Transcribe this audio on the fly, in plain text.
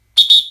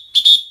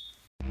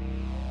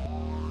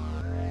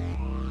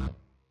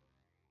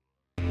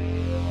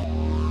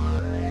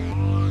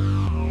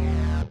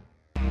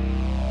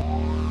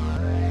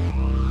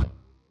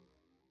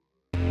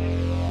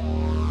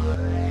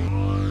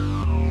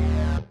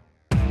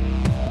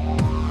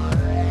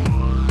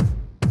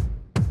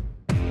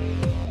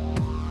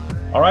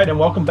All right, and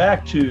welcome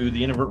back to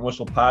the Inadvertent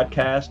Whistle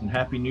podcast, and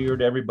Happy New Year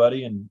to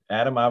everybody. And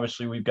Adam,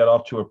 obviously, we've got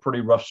off to a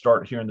pretty rough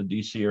start here in the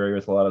DC area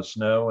with a lot of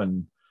snow,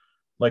 and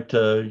like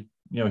to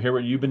hear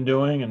what you've been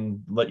doing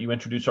and let you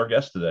introduce our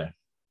guest today.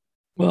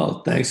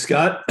 Well, thanks,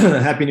 Scott.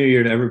 Happy New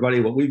Year to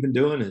everybody. What we've been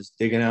doing is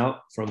digging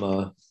out from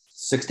a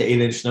 6 to 8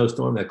 inch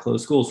snowstorm that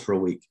closed schools for a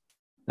week.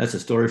 That's a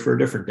story for a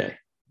different day.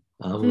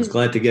 I was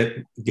glad to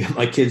get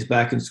my kids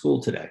back in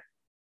school today.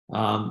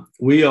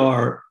 We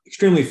are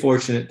extremely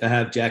fortunate to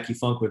have Jackie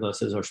Funk with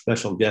us as our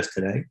special guest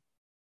today.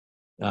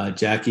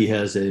 Jackie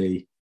has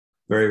a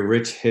very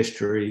rich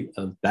history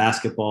of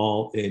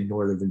basketball in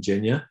Northern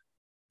Virginia.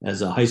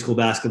 As a high school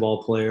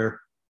basketball player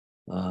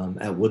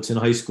at Woodson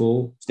High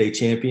School, state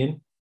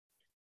champion.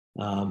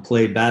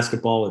 Played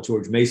basketball at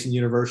George Mason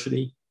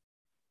University,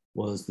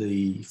 was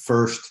the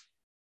first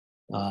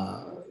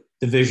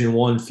Division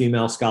I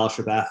female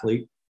scholarship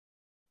athlete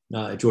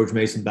at George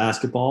Mason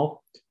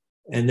basketball.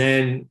 And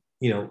then,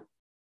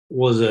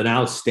 was an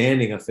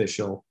outstanding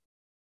official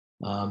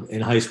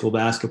in high school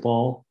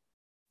basketball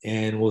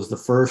and was the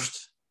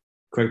first,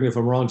 correct me if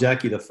I'm wrong,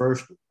 Jackie, the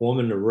first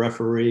woman to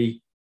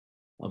referee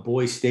a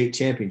boys state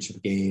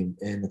championship game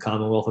in the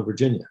Commonwealth of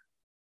Virginia.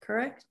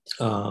 Correct.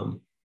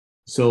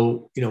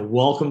 So,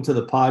 welcome to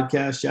the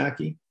podcast,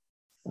 Jackie.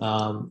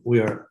 We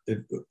are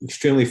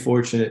extremely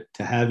fortunate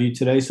to have you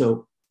today.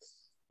 So,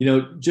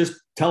 just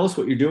tell us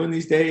what you're doing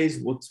these days.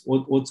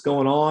 What's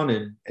going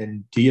on,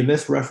 and do you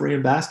miss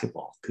refereeing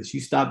basketball? Because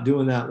you stopped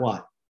doing that.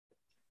 What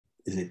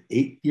is it?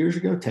 8 years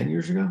ago? 10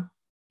 years ago?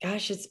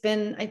 Gosh, it's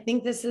been. I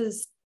think this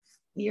is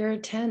year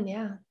 10.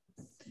 Yeah.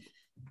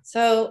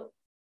 So,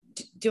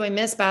 do I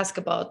miss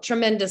basketball?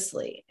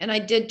 Tremendously, and I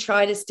did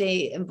try to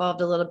stay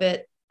involved a little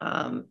bit,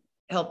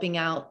 helping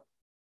out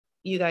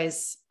you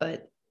guys,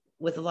 but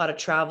with a lot of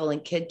travel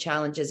and kid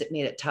challenges, it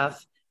made it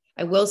tough.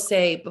 I will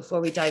say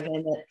before we dive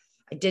in that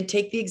I did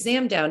take the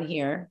exam down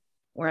here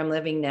where I'm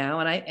living now,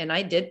 and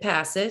I did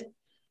pass it.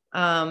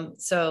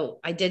 So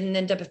I didn't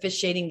end up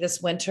officiating this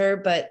winter,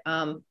 but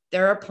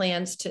there are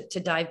plans to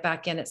dive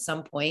back in at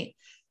some point.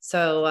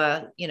 So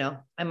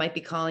I might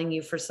be calling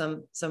you for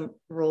some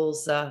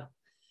rules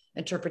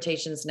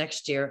interpretations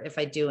next year if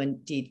I do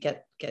indeed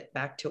get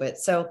back to it.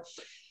 So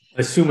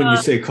assuming you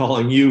say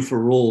calling you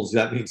for rules,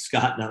 that means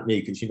Scott, not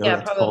me, because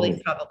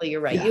probably you're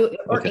right. Yeah. You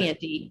or Okay.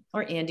 Andy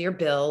or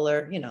Bill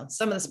or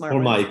some of the smart or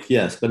ones. Mike,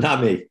 yes, but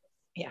not me.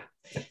 Yeah.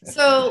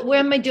 So what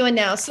am I doing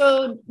now?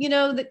 So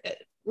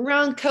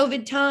around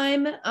COVID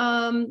time,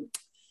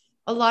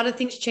 a lot of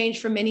things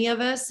changed for many of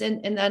us,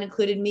 and that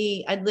included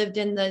me. I'd lived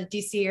in the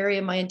DC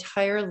area my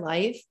entire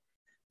life,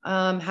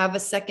 have a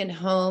second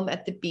home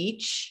at the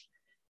beach,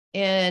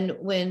 and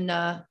when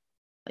I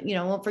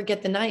won't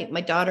forget the night.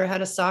 My daughter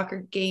had a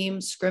soccer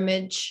game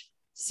scrimmage,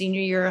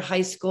 senior year of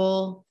high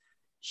school.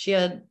 She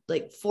had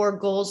like 4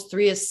 goals,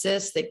 3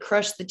 assists. They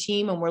crushed the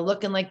team and were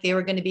looking like they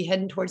were going to be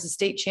heading towards the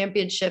state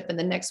championship. And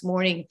the next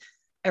morning,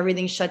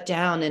 everything shut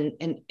down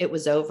and it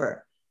was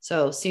over.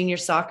 So senior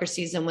soccer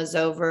season was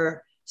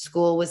over.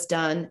 School was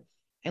done.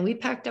 And we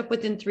packed up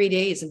within 3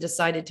 days and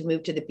decided to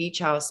move to the beach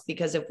house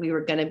because if we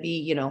were going to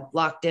be,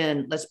 locked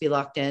in, let's be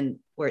locked in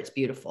where it's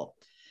beautiful.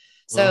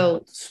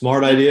 So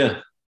smart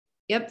idea.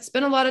 Yep.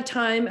 Spent a lot of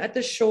time at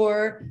the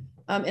shore.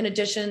 In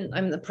addition,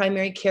 I'm the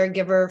primary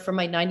caregiver for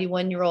my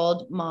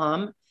 91-year-old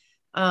mom.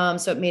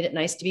 So it made it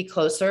nice to be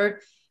closer.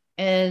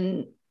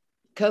 And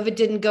COVID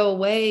didn't go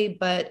away,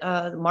 but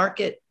the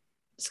market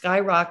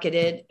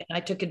skyrocketed. And I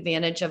took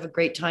advantage of a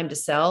great time to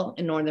sell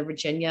in Northern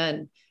Virginia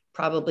and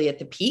probably at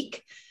the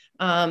peak.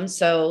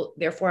 So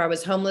therefore, I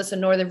was homeless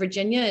in Northern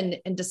Virginia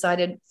and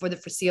decided for the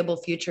foreseeable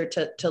future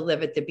to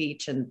live at the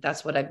beach. And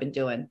that's what I've been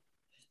doing.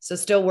 So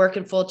still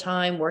working full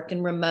time,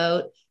 working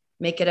remote,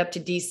 make it up to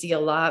DC a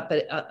lot,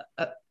 but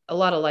a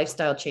lot of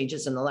lifestyle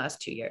changes in the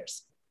last 2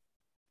 years.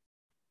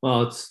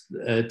 Well,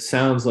 it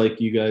sounds like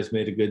you guys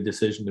made a good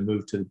decision to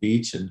move to the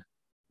beach, and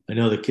I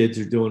know the kids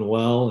are doing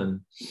well.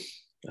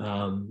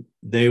 And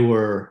they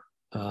were,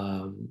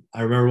 I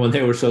remember when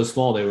they were so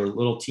small, they were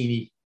little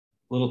teeny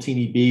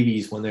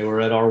babies when they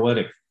were at our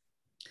wedding.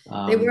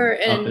 They were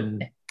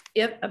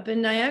up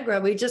in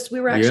Niagara. We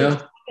were actually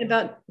talking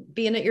about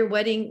being at your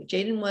wedding.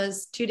 Jaden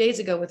was 2 days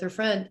ago with her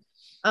friend.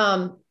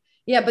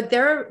 But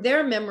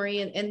their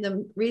memory and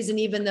the reason,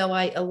 even though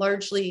I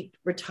largely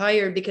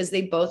retired because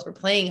they both were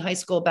playing high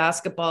school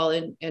basketball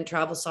and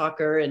travel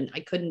soccer, and I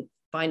couldn't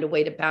find a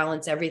way to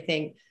balance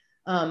everything.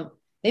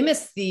 They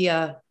miss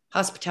the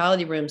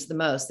hospitality rooms the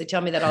most. They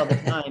tell me that all the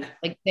time.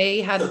 Like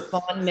they had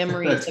fond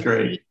memories of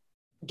me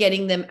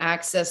getting them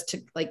access to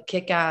like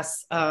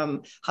kick-ass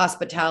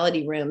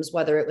hospitality rooms,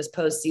 whether it was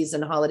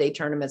postseason holiday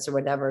tournaments or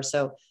whatever.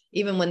 So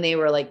even when they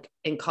were like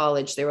in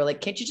college, they were like,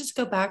 can't you just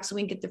go back so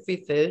we can get the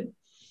free food?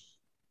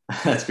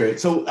 That's great.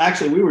 So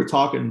actually we were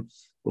talking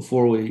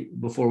before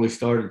we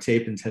started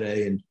taping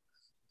today, and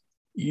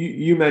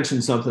you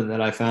mentioned something that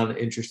I found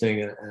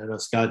interesting, and I know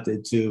Scott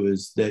did too,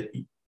 is that,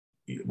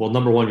 well,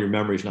 number one, your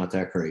memory is not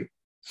that great.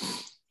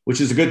 which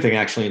is a good thing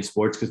actually in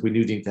sports, because we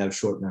do need to have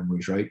short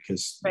memories, right?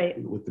 Because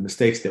with the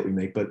mistakes that we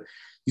make. But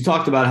you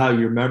talked about how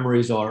your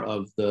memories are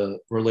of the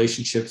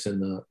relationships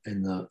and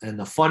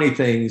the funny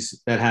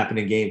things that happen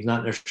in games,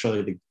 not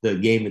necessarily the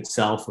game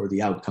itself or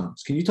the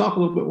outcomes. Can you talk a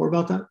little bit more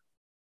about that?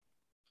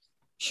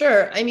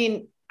 Sure. I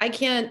mean, I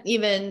can't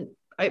even,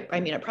 I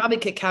mean, I probably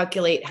could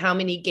calculate how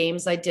many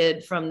games I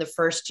did from the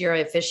first year I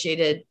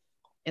officiated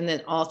and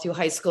then all through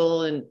high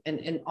school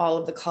and all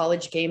of the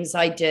college games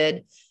I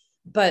did.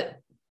 But,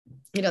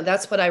 you know,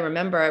 that's what I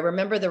remember. I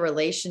remember the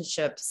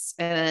relationships,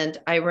 and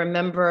I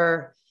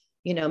remember,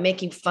 you know,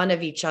 making fun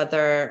of each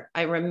other.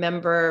 I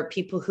remember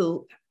people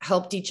who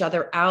helped each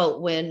other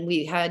out when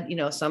we had, you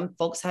know, some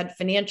folks had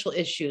financial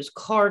issues,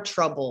 car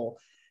trouble,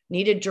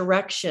 needed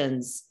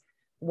directions,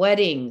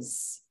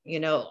 weddings, you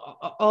know,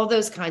 all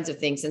those kinds of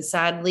things. And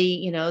sadly,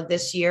 you know,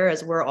 this year,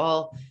 as we're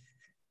all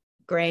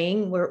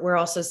graying, we're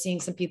also seeing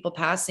some people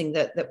passing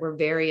that were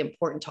very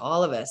important to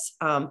all of us.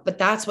 But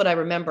that's what I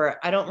remember.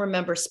 I don't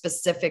remember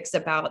specifics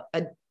about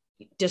a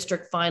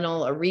district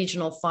final, a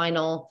regional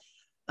final,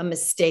 a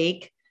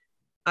mistake.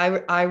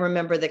 I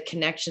remember the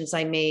connections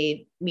I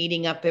made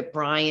meeting up at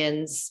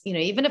Brian's. You know,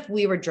 even if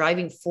we were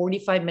driving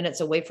 45 minutes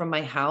away from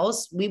my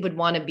house, we would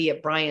want to be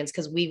at Brian's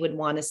because we would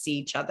want to see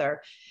each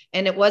other.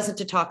 And it wasn't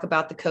to talk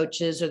about the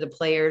coaches or the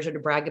players or to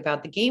brag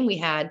about the game we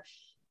had.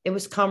 It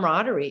was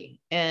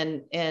camaraderie.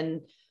 And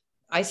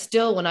I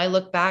still, when I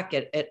look back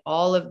at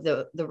all of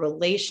the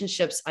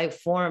relationships I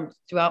formed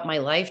throughout my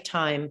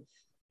lifetime,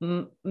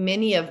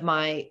 many of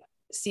my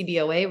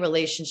CBOA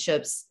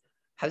relationships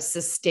have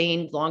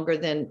sustained longer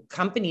than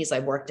companies I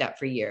worked at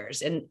for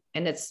years. And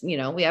it's, you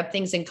know, we have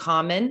things in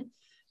common.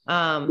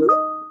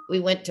 We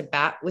went to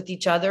bat with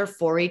each other,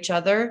 for each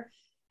other.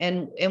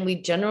 And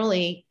we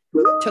generally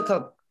took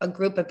a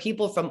group of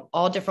people from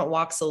all different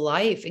walks of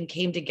life and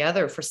came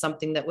together for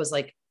something that was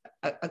like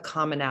a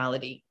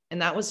commonality.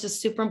 And that was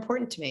just super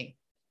important to me.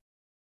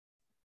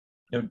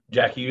 You know,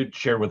 Jackie, you'd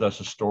share with us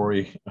a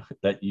story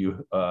that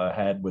you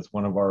had with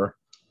one of our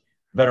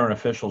veteran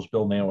officials,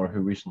 Bill Naylor,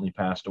 who recently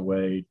passed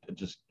away.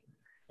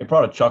 It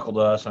brought a chuckle to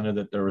us. I know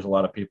that there was a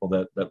lot of people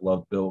that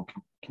loved Bill.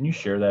 Can you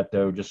share that,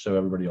 though, just so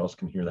everybody else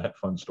can hear that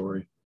fun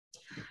story?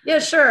 Yeah,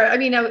 sure. I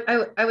mean,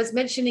 I was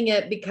mentioning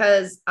it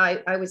because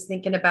I was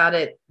thinking about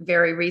it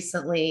very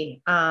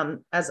recently,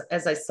 as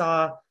I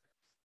saw,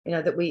 you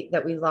know, that we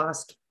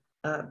lost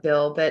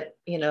Bill. But,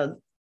 you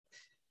know,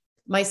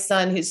 my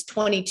son, who's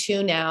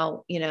 22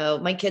 now, you know,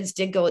 my kids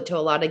did go to a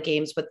lot of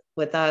games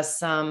with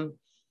us.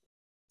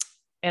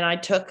 And I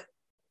took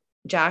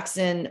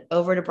Jackson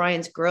over to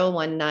Brian's Grill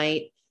one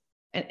night,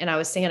 and I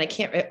was saying,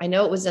 I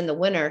know it was in the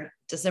winter,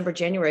 December,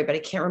 January, but I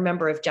can't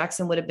remember if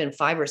Jackson would have been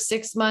 5 or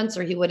 6 months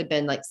or he would have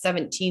been like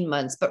 17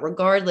 months. But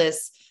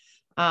regardless,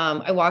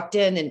 I walked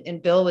in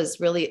and Bill was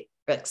really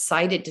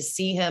excited to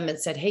see him and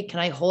said, "Hey, can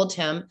I hold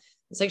him?" I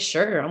was like,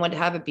 "Sure." I wanted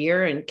to have a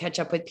beer and catch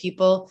up with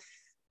people.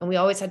 And we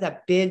always had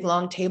that big,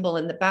 long table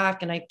in the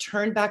back. And I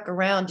turned back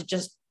around to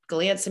just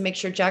glance and make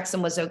sure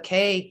Jackson was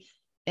okay.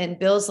 And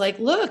Bill's like,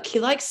 "Look, he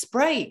likes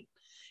Sprite."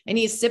 And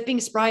he's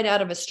sipping Sprite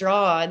out of a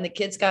straw. And the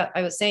kids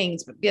I was saying,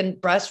 he's been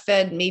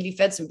breastfed, maybe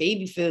fed some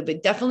baby food,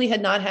 but definitely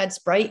had not had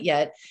Sprite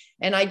yet.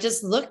 And I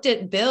just looked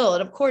at Bill.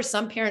 And of course,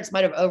 some parents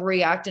might have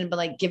overreacted and been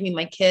like, "Give me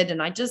my kid."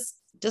 And I just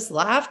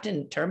laughed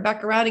and turned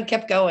back around and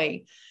kept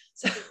going.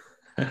 So.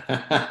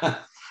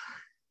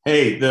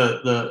 Hey,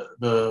 there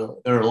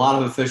are a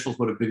lot of officials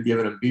would have been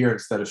given a beer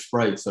instead of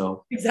Sprite.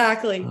 So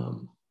exactly.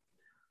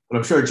 But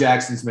I'm sure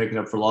Jackson's making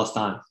up for lost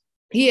time.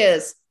 He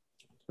is.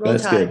 Roll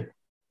That's Tide. Good.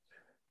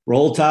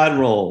 Roll Tide,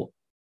 roll.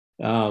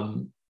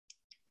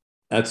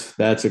 That's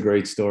a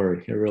great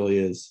story. It really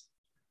is.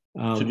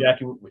 So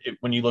Jackie,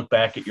 when you look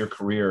back at your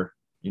career,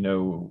 you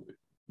know,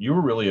 you were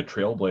really a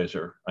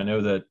trailblazer. I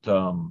know that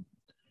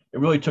it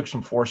really took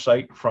some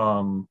foresight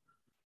from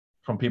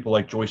people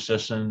like Joyce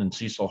Sisson and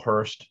Cecil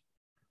Hurst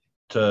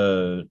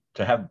to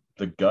have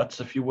the guts,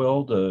 if you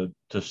will,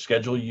 to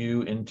schedule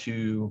you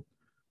into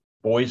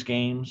boys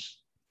games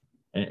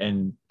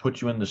and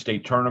put you in the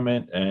state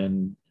tournament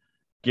and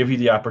give you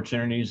the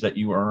opportunities that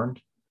you earned.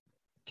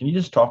 Can you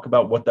just talk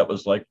about what that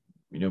was like,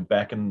 you know,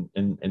 back in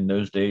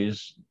those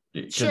days?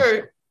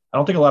 Sure. I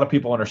don't think a lot of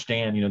people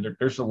understand, you know,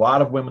 there's a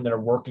lot of women that are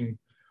working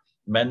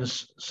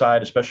men's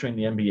side, especially in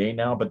the NBA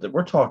now, but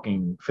we're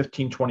talking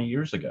 15, 20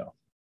 years ago.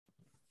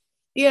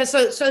 Yeah.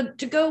 So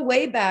to go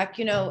way back,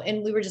 you know,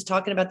 and we were just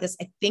talking about this,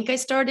 I think I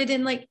started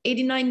in like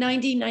 89,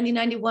 90, 90,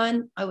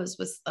 91. I was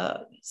with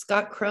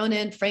Scott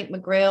Cronin, Frank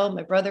McGrail,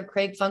 my brother,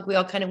 Craig Funk. We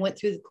all kind of went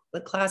through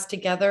the class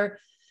together.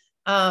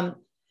 And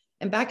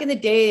back in the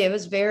day, it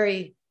was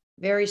very,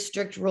 very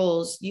strict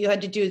rules. You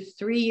had to do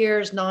 3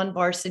 years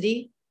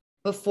non-varsity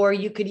before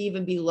you could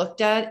even be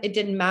looked at. It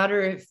didn't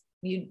matter if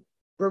you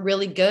were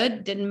really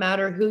good. Didn't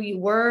matter who you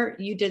were.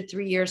 You did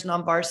 3 years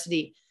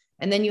non-varsity.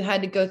 And then you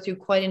had to go through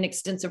quite an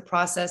extensive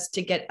process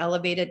to get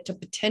elevated to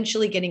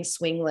potentially getting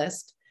swing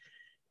list.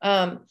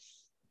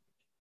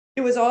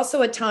 It was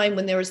also a time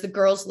when there was the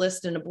girls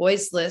list and a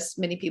boys list.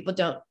 Many people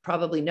don't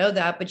probably know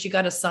that, but you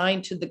got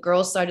assigned to the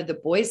girls side or the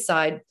boys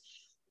side.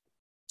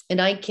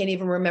 And I can't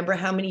even remember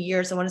how many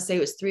years. I want to say it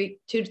was 2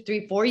 to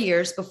 3, 4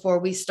 years before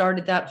we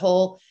started that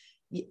whole,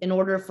 in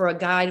order for a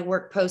guy to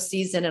work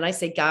postseason, and I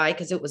say guy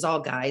because it was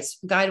all guys,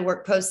 guy to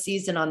work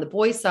postseason on the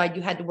boys side,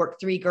 you had to work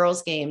 3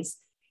 girls games.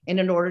 And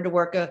in order to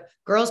work a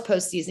girls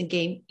postseason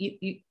game,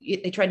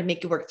 they tried to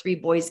make you work 3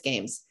 boys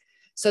games.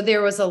 So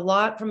there was a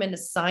lot from an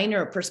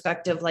assigner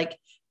perspective, like,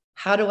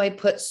 how do I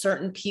put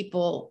certain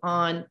people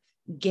on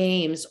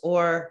games,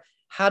 or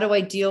how do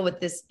I deal with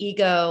this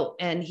ego?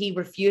 And he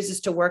refuses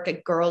to work a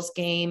girls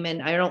game,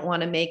 and I don't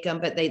want to make him,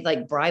 but they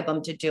like bribe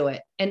him to do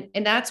it. And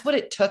that's what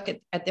it took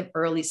at the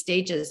early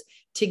stages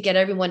to get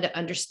everyone to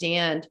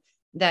understand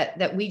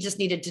that we just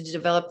needed to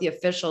develop the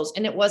officials.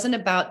 And it wasn't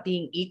about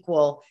being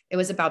equal. It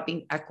was about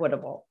being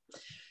equitable.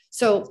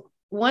 So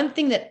one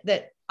thing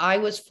that I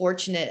was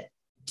fortunate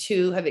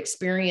to have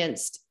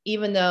experienced,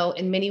 even though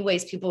in many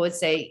ways people would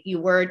say you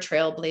were a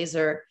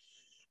trailblazer,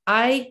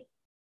 I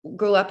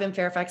grew up in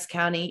Fairfax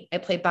County. I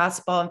played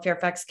basketball in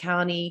Fairfax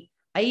County.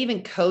 I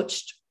even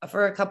coached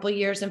for a couple of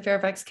years in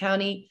Fairfax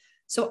County.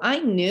 So I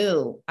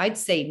knew, I'd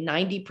say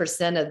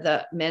 90% of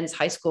the men's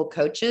high school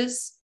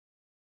coaches,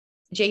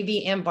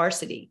 JV and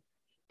varsity.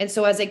 And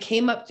so as I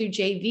came up through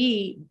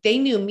JV, they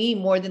knew me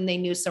more than they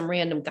knew some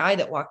random guy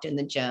that walked in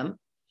the gym.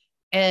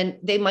 And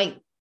they might,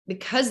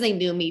 because they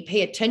knew me,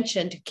 pay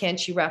attention to, can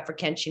she ref or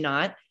can she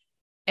not?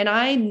 And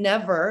I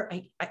never,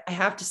 I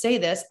have to say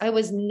this, I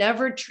was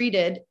never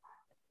treated,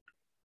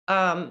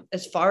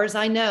 as far as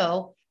I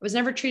know, I was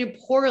never treated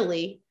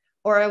poorly,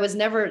 or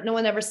no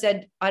one ever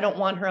said, I don't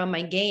want her on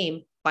my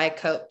game by a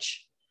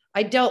coach.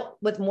 I dealt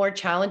with more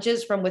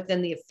challenges from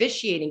within the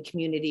officiating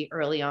community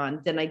early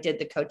on than I did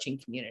the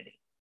coaching community.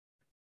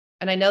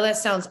 And I know that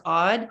sounds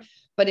odd,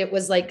 but it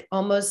was like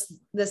almost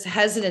this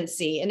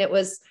hesitancy. And it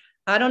was,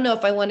 I don't know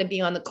if I want to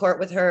be on the court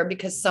with her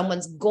because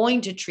someone's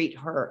going to treat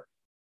her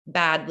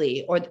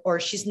badly,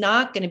 or she's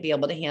not going to be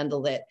able to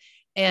handle it.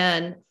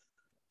 And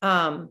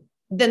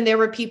then there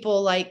were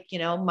people like,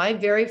 my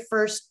very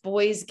first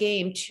boys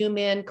game,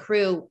 2-man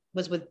crew,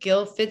 was with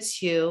Gil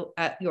Fitzhugh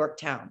at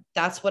Yorktown.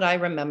 That's what I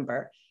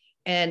remember.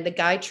 And the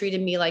guy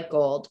treated me like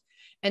gold.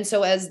 And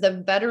so as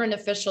the veteran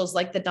officials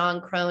like the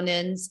Don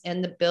Cronins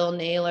and the Bill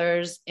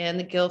Naylors and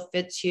the Gil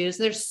Fitzhughs,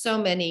 there's so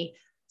many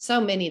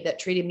that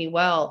treated me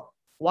well,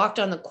 walked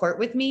on the court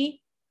with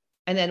me,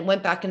 and then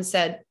went back and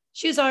said,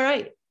 she was all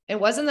right. It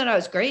wasn't that I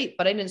was great,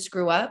 but I didn't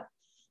screw up,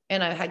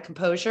 and I had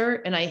composure,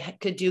 and I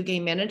could do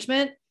game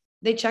management.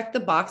 They checked the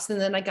box, and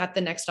then I got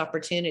the next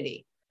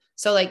opportunity.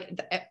 So like,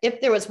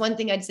 if there was one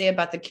thing I'd say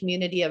about the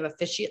community of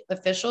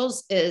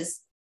officials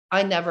is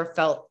I never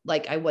felt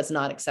like I was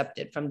not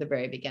accepted from the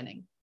very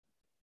beginning.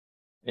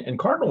 And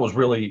Cardinal was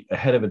really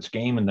ahead of its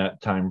game in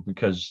that time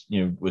because,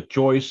 with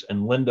Joyce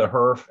and Linda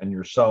Herf and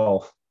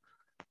yourself,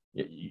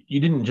 you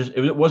didn't just,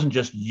 it wasn't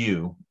just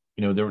you,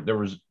 there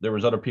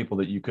was other people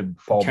that you could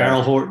fall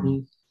Carol back.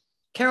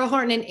 Carol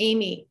Horton and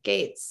Amy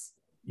Gates.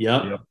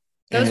 Yep.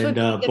 Those and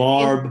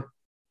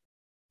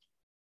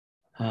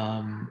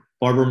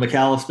Barbara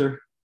McAllister.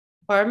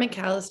 Barb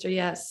McAllister,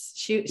 yes.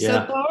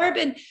 So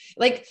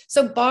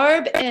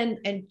Barb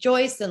and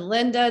Joyce and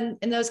Linda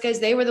and those guys,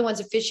 they were the ones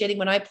officiating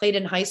when I played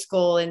in high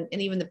school, and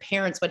even the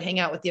parents would hang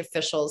out with the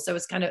officials. So it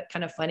was kind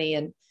of funny,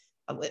 and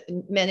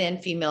men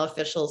and female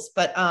officials.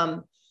 But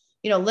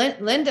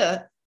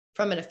Linda,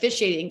 from an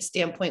officiating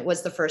standpoint,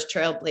 was the first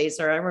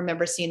trailblazer. I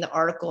remember seeing the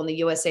article in the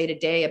USA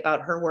Today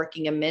about her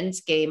working a men's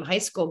game, high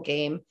school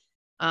game.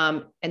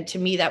 And to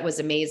me, that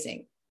was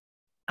amazing.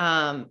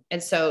 And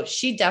so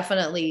she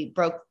definitely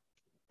broke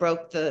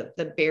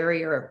the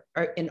barrier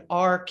in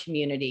our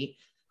community.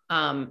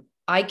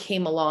 I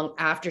came along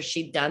after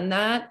she'd done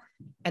that.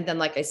 And then,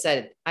 like I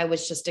said, I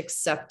was just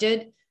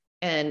accepted.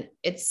 And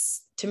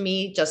it's, to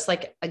me, just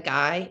like a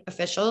guy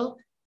official,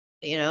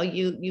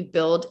 you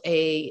build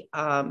a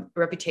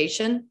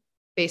reputation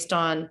based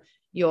on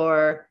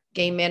your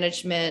game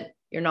management,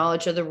 your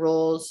knowledge of the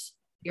rules,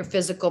 your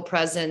physical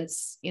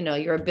presence,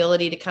 your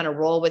ability to kind of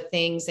roll with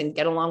things and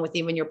get along with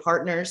even your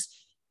partners.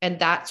 And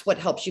that's what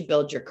helps you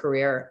build your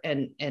career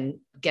and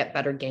get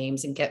better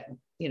games and get,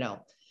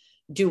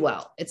 do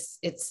well.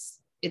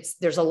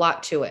 There's a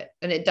lot to it.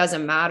 And it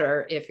doesn't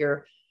matter if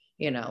you're,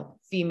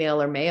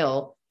 female or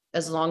male,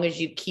 as long as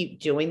you keep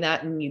doing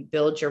that and you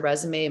build your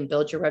resume and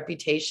build your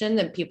reputation,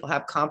 then people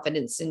have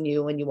confidence in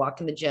you when you walk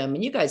in the gym.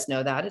 And you guys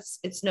know that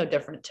it's no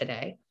different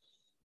today.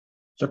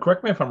 So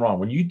correct me if I'm wrong.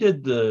 When you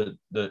did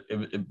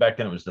back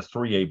then it was the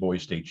 3A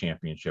boys state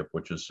championship,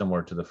 which is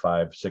similar to the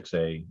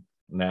 5-6A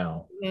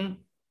now. Mm-hmm.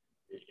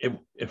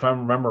 If I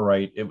remember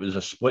right, it was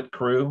a split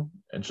crew.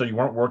 And so you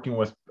weren't working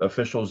with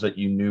officials that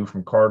you knew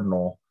from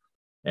Cardinal,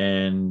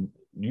 and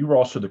you were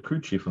also the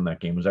crew chief in that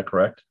game. Was that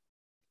correct?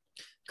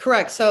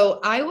 Correct. So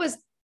I was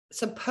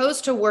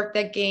supposed to work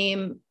that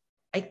game,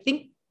 I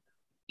think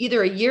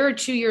either a year or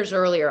 2 years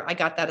earlier, I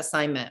got that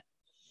assignment.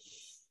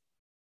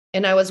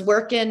 And I was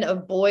working a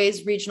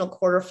boys regional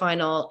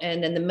quarterfinal,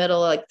 and in the middle,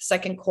 like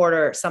second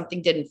quarter,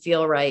 something didn't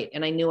feel right.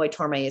 And I knew I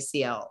tore my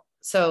ACL.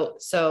 So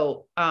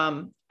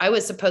I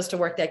was supposed to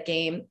work that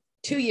game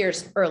 2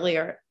 years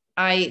earlier.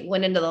 I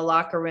went into the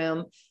locker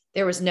room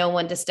there was no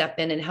one to step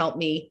in and help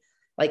me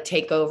like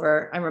take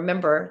over. I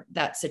remember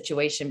that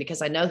situation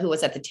because I know who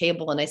was at the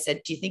table, and I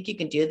said, do you think you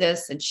can do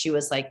this? And she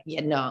was like,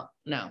 yeah,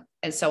 no.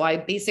 And so I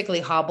basically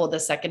hobbled the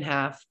second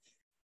half,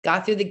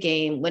 got through the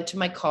game, went to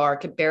my car,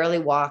 could barely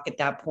walk at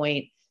that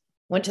point,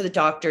 went to the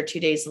doctor 2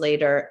 days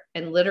later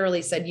and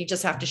literally said, you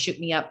just have to shoot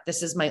me up.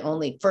 This is my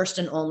first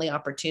and only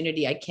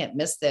opportunity. I can't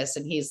miss this.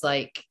 And he's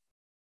like,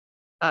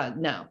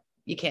 no,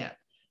 you can't.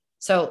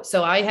 So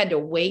I had to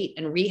wait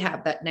and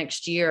rehab that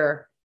next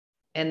year.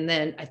 And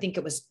then I think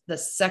it was the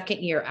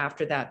second year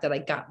after that I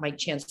got my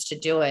chance to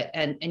do it.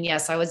 And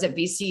yes, I was at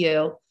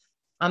VCU.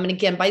 And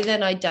again, by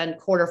then I'd done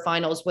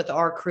quarterfinals with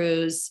our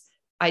crews.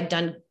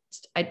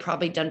 I'd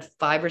probably done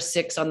 5 or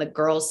 6 on the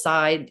girls'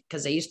 side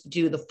because I used to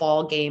do the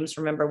fall games.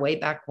 Remember way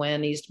back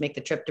when I used to make the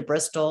trip to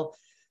Bristol,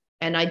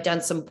 and I'd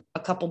done a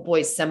couple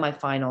boys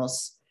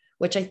semifinals,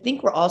 which I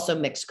think were also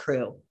mixed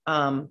crew.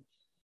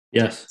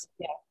 Yes.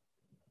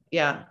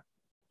 Yeah.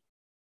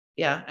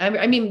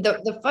 I mean,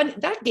 the fun,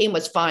 that game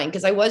was fine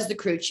because I was the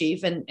crew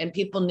chief and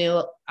people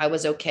knew I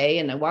was okay.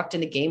 And I walked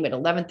in the game with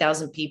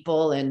 11,000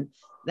 people, and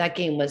that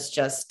game was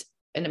just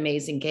an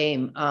amazing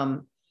game.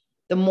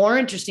 The more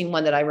interesting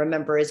one that I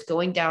remember is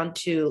going down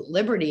to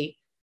Liberty,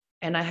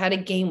 and I had a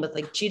game with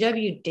like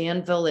GW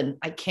Danville and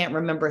I can't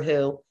remember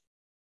who.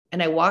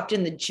 And I walked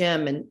in the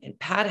gym and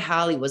Pat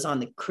Halley was on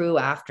the crew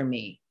after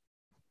me.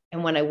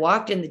 And when I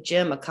walked in the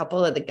gym, a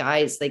couple of the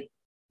guys, like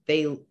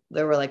they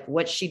were like,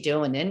 what's she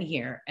doing in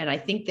here? And I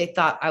think they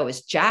thought I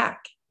was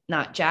Jack,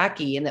 not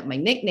Jackie, and that my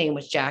nickname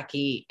was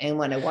Jackie. And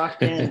when I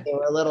walked in, they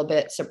were a little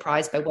bit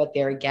surprised by what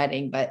they were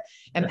getting.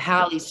 And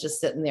Pally's just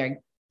sitting there,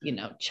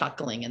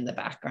 chuckling in the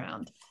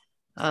background.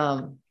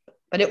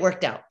 But it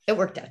worked out. It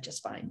worked out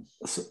just fine.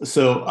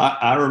 So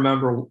I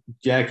remember,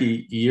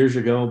 Jackie, years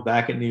ago,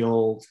 back in the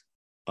old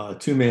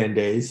 2-man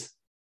days,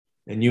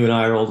 and you and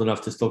I are old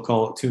enough to still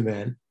call it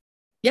 2-man.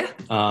 Yeah.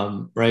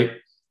 Right.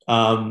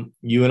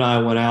 You and I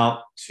went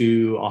out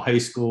to a high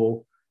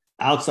school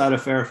outside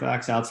of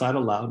Fairfax, outside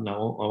of Loudon. I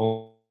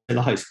won't say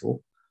the high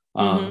school,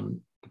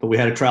 but we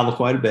had to travel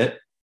quite a bit.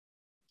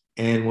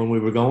 And when we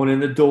were going in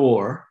the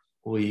door,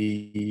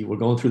 we were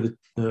going through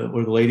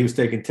where the lady was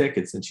taking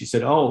tickets, and she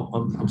said, "Oh,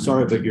 I'm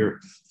sorry, but your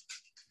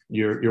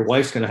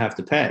wife's going to have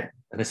to pay."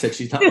 And I said,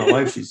 "She's not my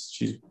wife.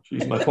 She's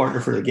my partner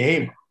for the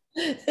game."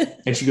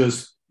 And she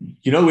goes,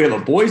 "We have a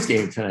boys'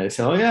 game tonight." I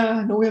said, "Oh yeah,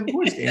 I know we have a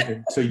boys' game."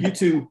 And so you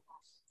two,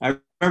 I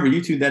remember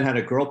you two then had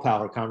a girl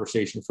power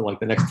conversation for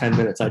like the next 10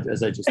 minutes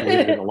as I just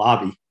waited in the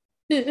lobby.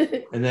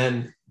 And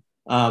then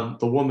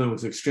the woman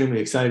was extremely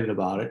excited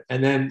about it.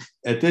 And then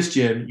at this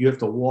gym, you have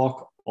to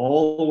walk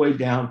all the way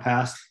down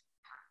past,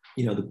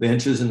 the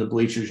benches and the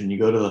bleachers, and you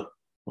go to the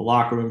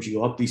locker rooms, you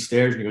go up these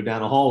stairs and you go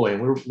down a hallway,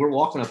 and we're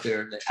walking up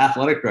there, and the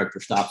athletic director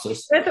stops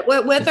us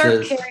with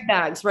our carry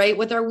bags, right?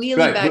 With our wheelie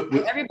bag.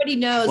 Everybody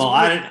knows. Well,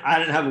 I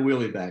didn't have a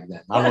wheelie bag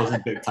then. I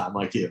wasn't big time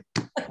like you.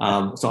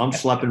 So I'm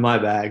schlepping my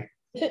bag,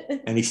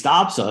 and he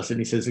stops us and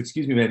he says,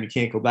 "Excuse me, ma'am, you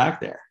can't go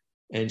back there."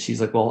 And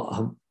she's like,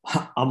 "Well,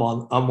 I'm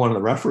one of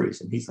the referees."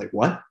 And he's like,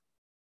 "What?"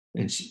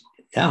 And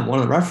 "Yeah, I'm one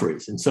of the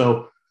referees." And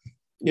so,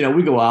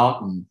 we go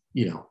out and,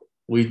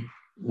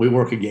 we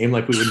work a game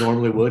like we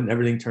normally would, and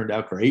everything turned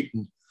out great.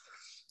 And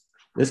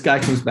this guy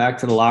comes back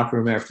to the locker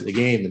room after the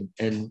game.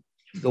 And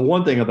the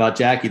one thing about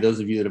Jackie,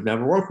 those of you that have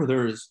never worked with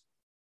her, is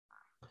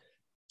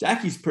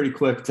Jackie's pretty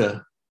quick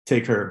to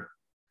take her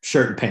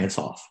shirt and pants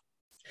off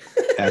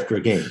after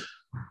a game,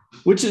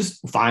 which is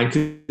fine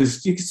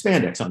because you can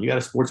spandex on. You got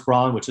a sports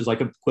bra on, which is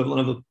like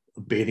equivalent of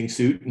a bathing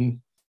suit,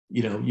 and,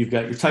 you've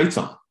got your tights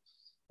on.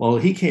 Well,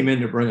 he came in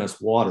to bring us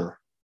water,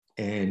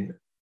 and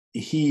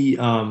he,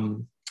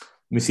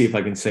 let me see if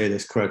I can say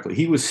this correctly.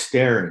 He was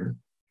staring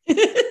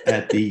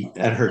at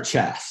her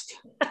chest,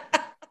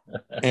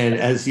 and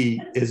as he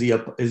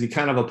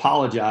kind of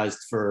apologized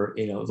for,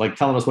 like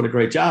telling us what a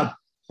great job,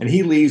 and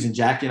he leaves, and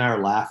Jackie and I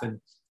are laughing.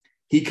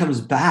 He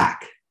comes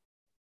back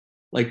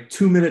like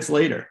 2 minutes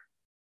later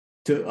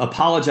to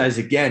apologize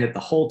again. At the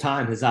whole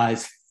time, his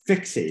eyes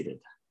fixated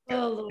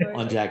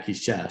on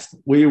Jackie's chest.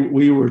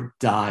 We were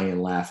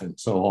dying laughing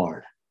so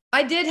hard.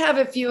 I did have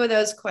a few of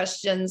those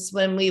questions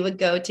when we would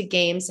go to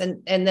games,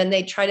 and then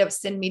they try to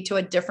send me to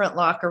a different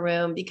locker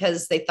room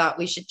because they thought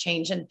we should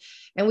change. And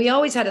we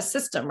always had a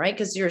system, right?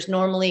 Because there's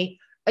normally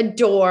a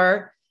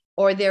door,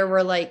 or there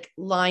were like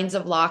lines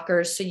of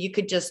lockers. So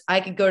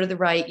I could go to the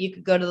right, you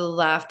could go to the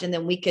left, and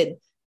then we could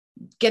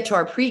get to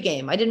our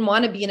pregame. I didn't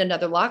want to be in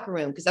another locker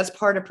room because that's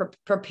part of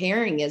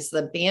preparing, is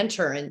the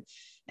banter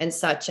and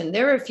such. And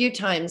there were a few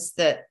times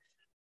that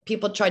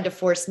people tried to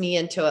force me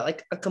into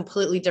like a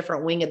completely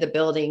different wing of the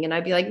building. And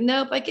I'd be like,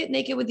 nope, I get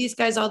naked with these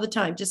guys all the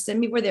time. Just send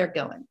me where they're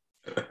going.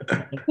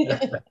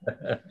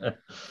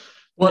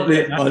 Well,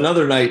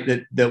 another night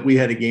that we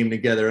had a game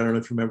together, I don't know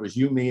if you remember, was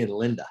you, me, and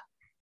Linda.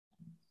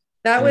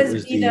 That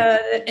was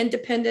the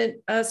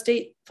independent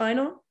state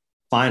final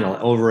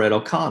over at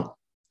O'Connell.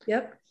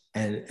 Yep.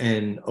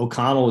 And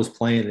O'Connell was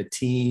playing a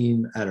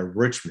team out of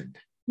Richmond.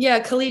 Yeah,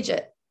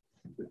 collegiate.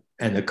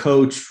 And the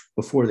coach,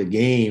 before the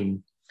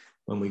game,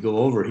 when we go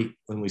over,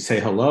 when we say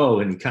hello,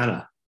 and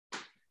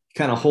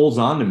kind of holds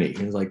on to me. And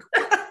he's like,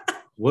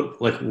 what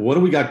do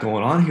we got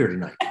going on here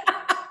tonight?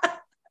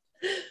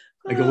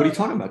 I go, what are you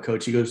talking about,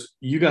 coach? He goes,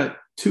 you got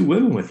 2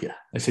 women with you.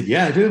 I said,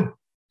 yeah, I do.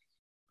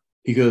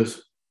 He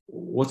goes,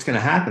 what's going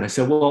to happen? I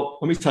said, well,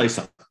 let me tell you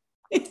something.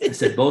 I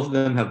said, both of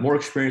them have more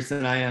experience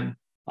than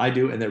I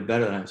do, and they're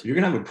better than I am. So you're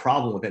going to have a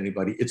problem with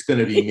anybody. It's going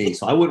to be me.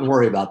 So I wouldn't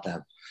worry about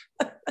them.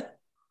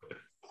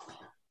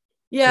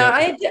 Yeah,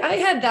 I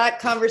had that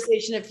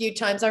conversation a few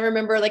times. I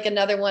remember like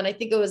another one, I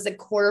think it was a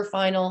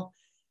quarterfinal,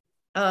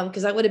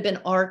 because I would have been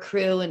our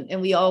crew,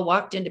 and we all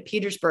walked into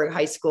Petersburg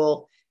High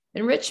School,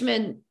 and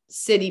Richmond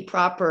City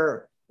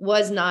proper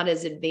was not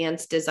as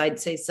advanced as I'd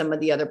say some of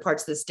the other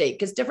parts of the state,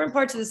 because different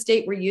parts of the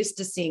state were used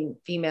to seeing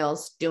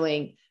females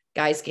doing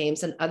guys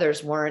games and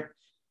others weren't.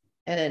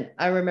 And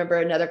I remember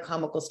another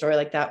comical story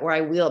like that, where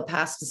I wheeled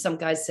past and some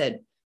guy said,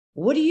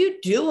 what are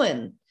you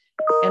doing?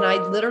 And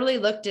I literally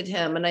looked at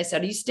him and I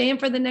said, are you staying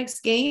for the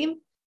next game?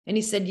 And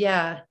he said,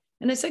 yeah.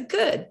 And I said,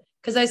 good.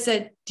 Because I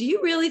said, do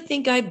you really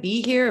think I'd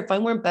be here if I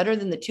weren't better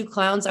than the 2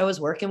 clowns I was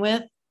working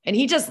with? And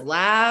he just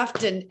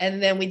laughed, and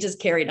then we just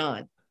carried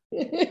on.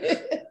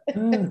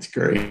 That's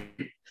great.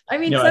 I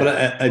mean,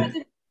 I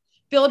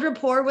build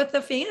rapport with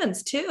the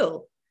fans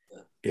too.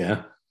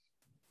 Yeah.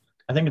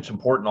 I think it's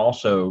important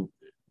also,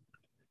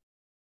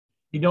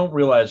 you don't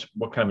realize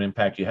what kind of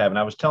impact you have. And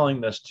I was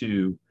telling this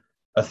to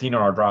Athena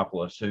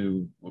Ardropoulos,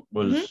 who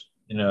was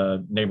in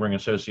a neighboring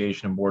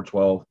association in Board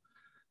 12.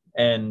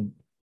 And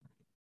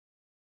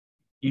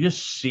you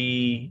just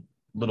see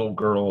little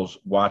girls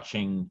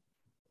watching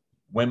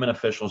women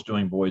officials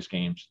doing boys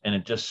games, and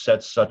it just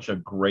sets such a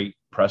great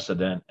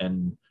precedent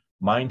and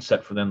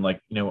mindset for them.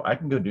 Like, I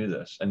can go do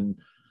this. And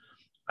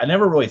I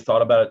never really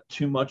thought about it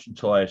too much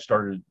until I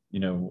started,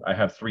 I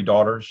have 3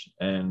 daughters,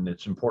 and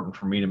it's important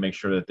for me to make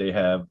sure that they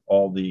have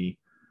all the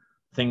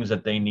things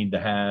that they need to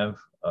have,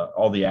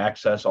 all the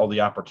access, all the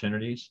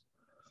opportunities.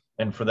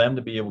 And for them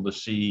to be able to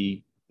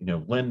see,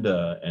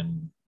 Linda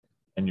and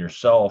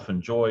yourself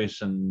and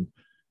Joyce and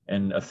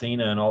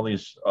Athena and all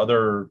these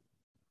other,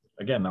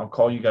 again, I'll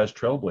call you guys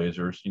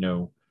trailblazers.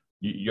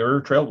 You're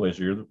a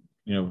trailblazer.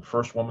 You're the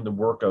first woman to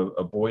work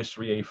a boys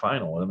 3A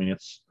final. I mean,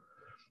 it's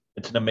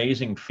an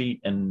amazing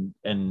feat. And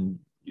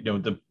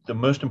the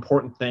most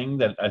important thing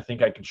that I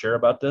think I can share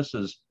about this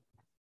is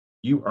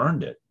you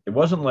earned it. It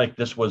wasn't like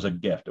this was a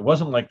gift. It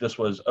wasn't like this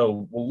was,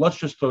 oh, well, let's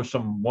just throw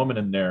some woman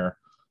in there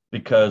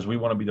because we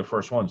want to be the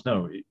first ones.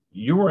 No,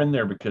 you were in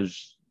there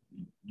because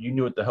you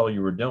knew what the hell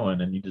you were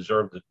doing, and you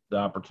deserved the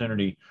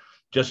opportunity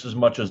just as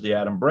much as the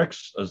Adam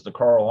Bricks, as the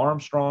Carl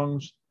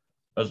Armstrongs,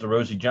 as the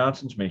Rosie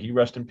Johnsons, may he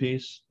rest in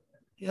peace.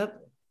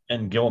 Yep.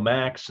 And Gil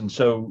Max. And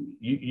so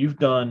you've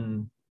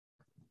done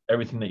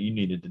everything that you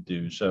needed to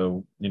do.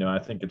 So, I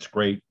think it's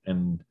great.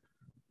 And,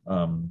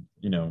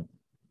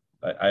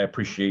 I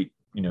appreciate,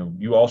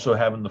 you also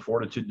having the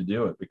fortitude to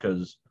do it,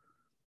 because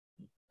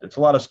it's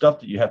a lot of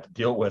stuff that you have to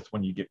deal with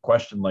when you get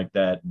questioned like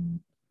that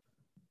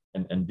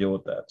and deal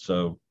with that.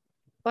 So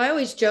I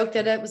always joke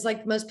that it was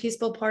like the most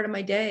peaceful part of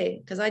my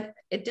day, because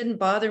it didn't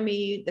bother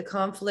me, the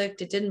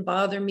conflict. It didn't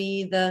bother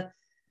me, the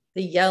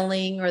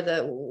yelling or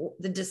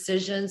the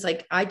decisions.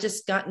 Like, I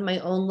just got in my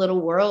own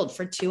little world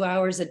for 2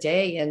 hours a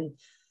day, and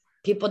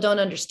people don't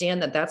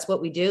understand that that's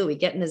what we do. We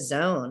get in a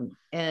zone,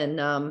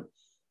 and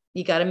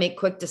you got to make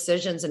quick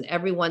decisions, and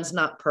everyone's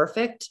not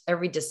perfect.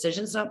 Every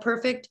decision's not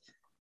perfect,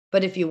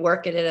 but if you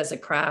work at it as a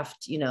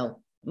craft,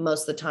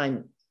 most of the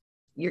time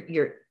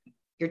you're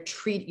an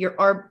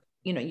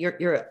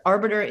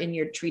arbiter, and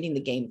you're treating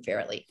the game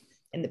fairly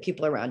and the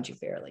people around you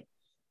fairly.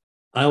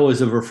 I always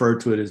have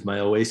referred to it as my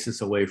oasis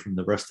away from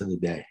the rest of the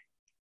day.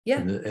 Yeah.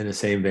 In the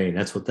same vein,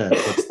 that's what that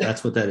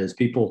is.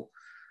 People,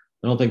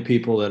 I don't think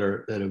people that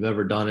have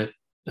ever done it,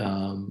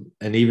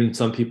 and even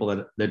some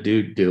people that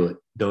do it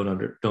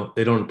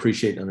don't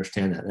appreciate and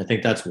understand that. And I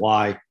think that's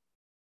why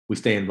we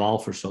stay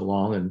involved for so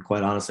long. And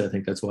quite honestly, I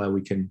think that's why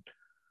we can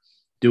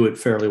do it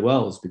fairly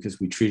well, is because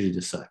we treat it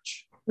as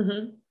such.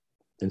 Mm-hmm.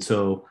 And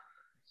so,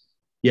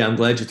 yeah, I'm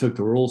glad you took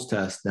the rules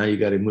test. Now you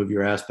got to move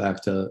your ass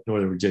back to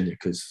Northern Virginia,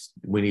 because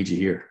we need you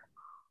here.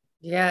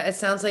 Yeah, it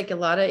sounds like a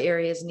lot of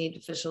areas need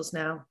officials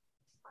now.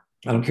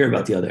 I don't care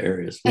about the other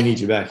areas. We need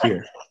you back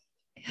here.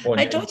 Well,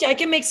 I told you I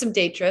can make some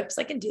day trips.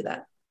 I can do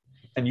that.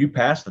 And you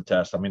passed the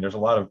test. I mean, there's a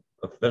lot of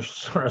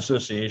officials in our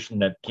association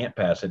that can't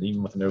pass it,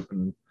 even with an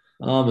open.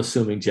 I'm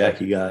assuming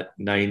Jackie got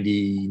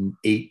 98%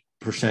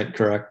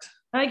 correct.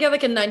 I got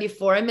like a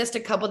 94. I missed a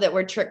couple that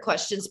were trick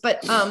questions. But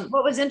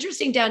what was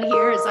interesting down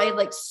here is I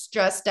like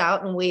stressed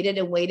out and waited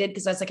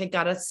because I was like, I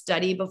got to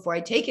study before I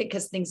take it,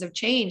 because things have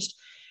changed.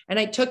 And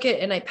I took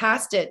it and I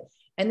passed it.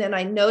 And then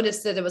I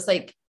noticed that it was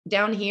like,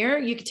 down here,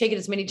 you can take it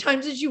as many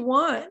times as you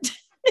want.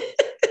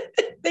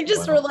 They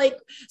just were like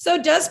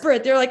so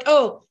desperate. They're like,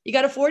 oh, you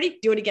got a 40?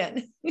 Do it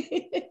again.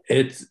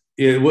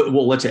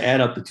 We'll let you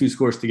add up the 2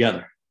 scores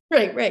together.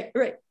 Right.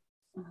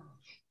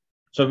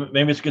 So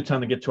maybe it's a good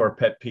time to get to our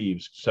pet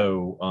peeves.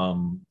 So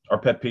our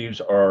pet peeves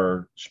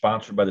are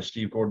sponsored by the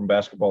Steve Gordon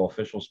Basketball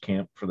Officials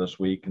Camp for this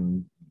week.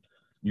 And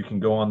you can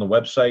go on the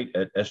website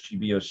at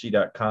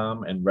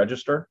sgboc.com and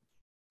register.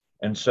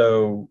 And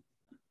so,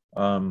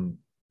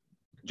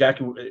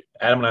 Jackie,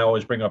 Adam and I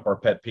always bring up our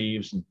pet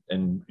peeves,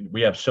 and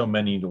we have so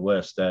many to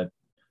list that,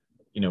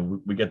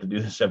 we get to do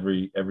this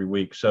every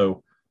week.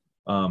 So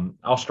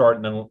I'll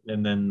start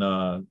and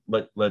then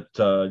let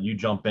you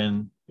jump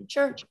in.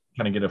 Sure.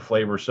 Kind of get a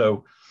flavor.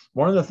 So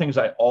one of the things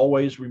I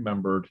always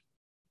remembered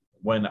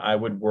when I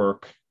would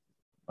work,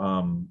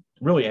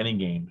 really any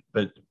game,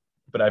 but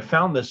I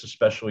found this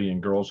especially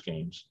in girls'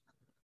 games.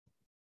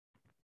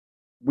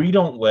 We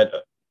don't let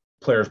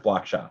players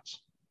block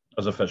shots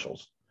as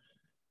officials.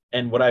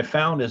 And what I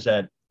found is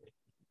that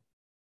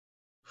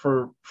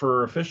for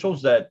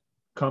officials that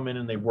come in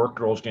and they work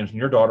girls' games, and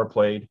your daughter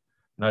played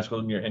in high school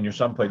and your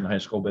son played in high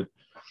school, but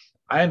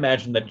I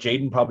imagine that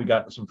Jaden probably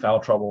got in some foul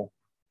trouble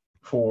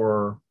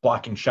for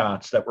blocking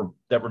shots that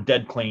were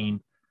dead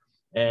clean.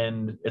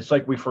 And it's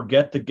like we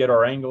forget to get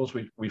our angles,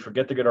 we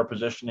forget to get our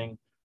positioning,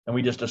 and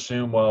we just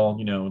assume, well,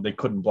 they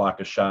couldn't block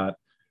a shot.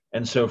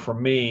 And so for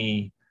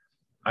me,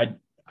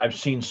 I've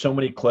seen so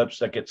many clips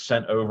that get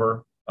sent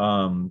over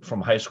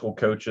from high school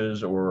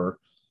coaches or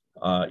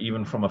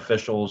even from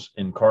officials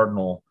in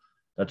Cardinal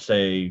that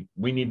say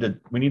we need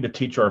to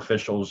teach our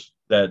officials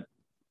that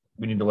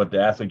we need to let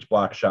the athletes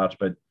block shots.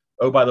 But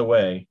oh, by the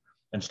way,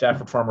 and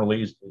Stafford Farmer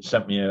Lee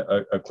sent me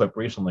a clip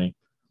recently.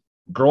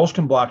 Girls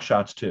can block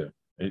shots too.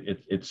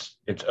 It's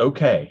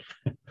okay.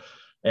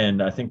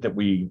 And I think that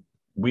we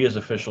as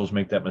officials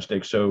make that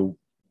mistake. So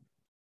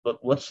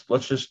let's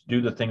just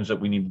do the things that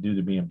we need to do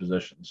to be in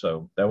position.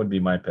 So that would be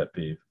my pet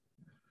peeve.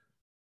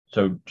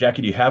 So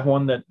Jackie, do you have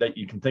one that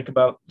you can think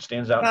about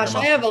stands out? Gosh,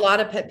 I have a lot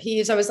of pet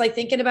peeves. I was like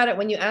thinking about it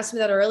when you asked me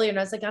that earlier, and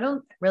I was like, I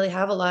don't really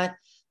have a lot.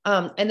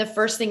 And the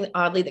first thing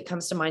oddly that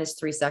comes to mind is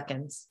 3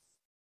 seconds.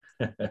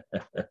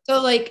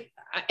 So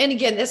and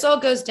again, this all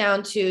goes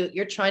down to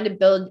you're trying to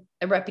build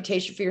a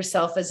reputation for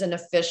yourself as an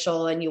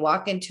official, and you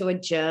walk into a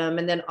gym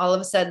and then all of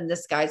a sudden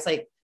this guy's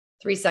like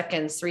 3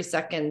 seconds,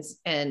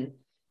 and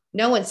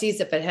no one sees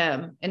it but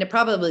him. And it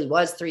probably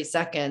was 3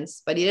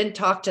 seconds, but he didn't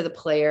talk to the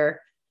player.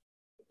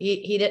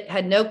 He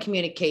had no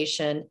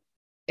communication.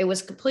 It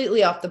was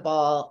completely off the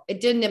ball. It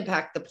didn't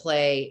impact the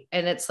play.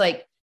 And it's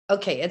like,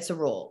 okay, it's a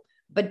rule,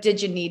 but did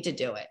you need to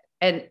do it?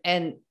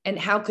 And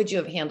how could you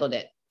have handled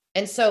it?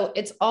 And so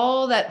it's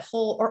all that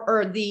whole,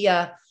 or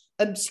the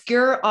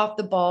obscure off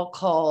the ball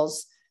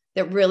calls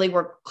that really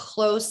were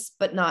close,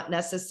 but not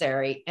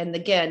necessary. And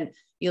again,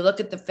 you look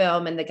at the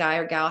film and the guy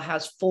or gal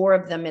has 4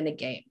 of them in a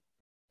game,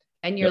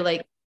 and you're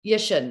like, you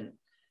shouldn't.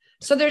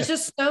 So there's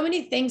just so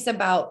many things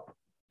about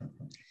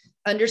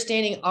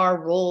understanding our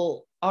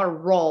role,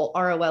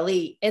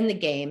 ROLE in the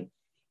game,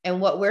 and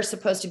what we're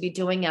supposed to be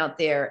doing out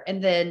there.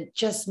 And then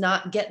just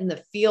not getting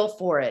the feel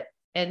for it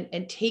and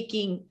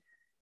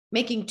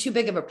making too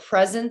big of a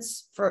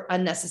presence for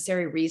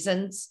unnecessary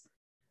reasons.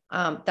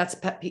 That's a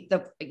pet peeve,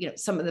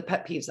 some of the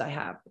pet peeves I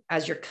have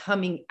as you're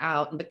coming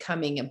out and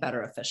becoming a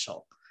better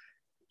official.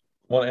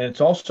 Well, and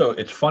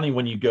it's funny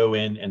when you go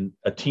in and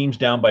a team's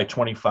down by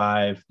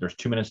 25, there's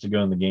 2 minutes to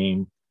go in the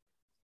game,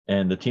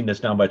 and the team that's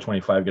down by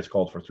 25 gets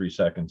called for 3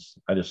 seconds.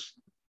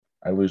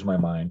 I lose my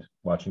mind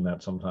watching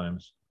that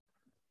sometimes.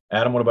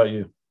 Adam, what about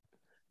you?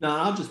 No,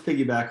 I'll just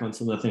piggyback on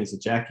some of the things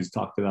that Jackie's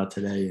talked about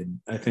today. And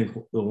I think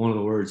one of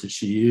the words that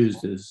she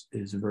used is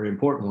a very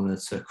important one.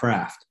 It's a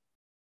craft,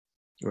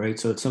 right?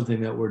 So it's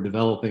something that we're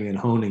developing and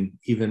honing.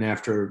 Even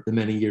after the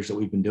many years that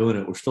we've been doing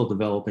it, we're still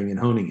developing and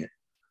honing it.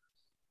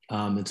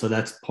 And so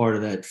that's part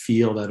of that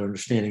feel, that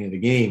understanding of the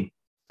game.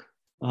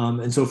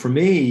 And so for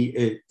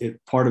me,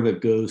 part of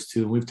it goes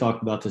to, and we've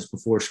talked about this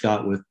before,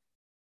 Scott,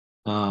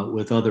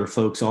 with other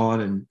folks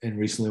on, and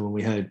recently when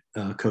we had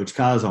Coach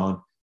Kaz on,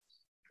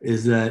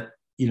 is that,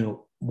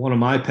 one of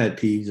my pet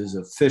peeves is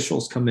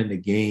officials come into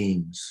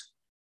games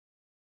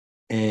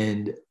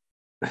and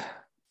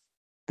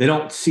they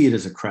don't see it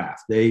as a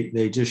craft.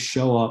 They just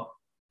show up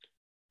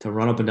to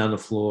run up and down the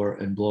floor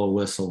and blow a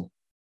whistle.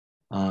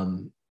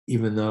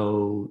 Even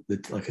though,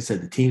 like I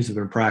said, the teams have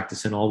been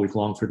practicing all week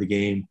long for the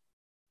game.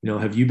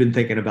 Have you been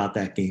thinking about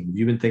that game? Have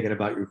you been thinking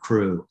about your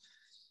crew?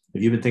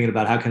 Have you been thinking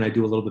about how can I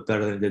do a little bit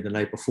better than I did the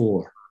night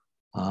before?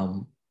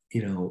 And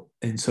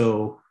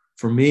so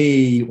for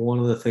me, one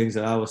of the things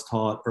that I was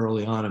taught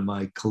early on in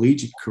my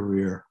collegiate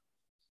career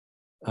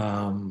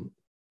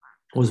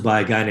was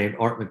by a guy named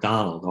Art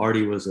McDonald.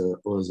 Artie was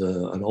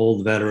an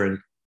old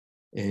veteran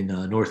in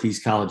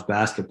Northeast College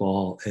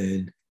basketball,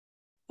 and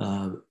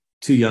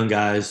 2 young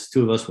guys,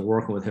 2 of us were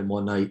working with him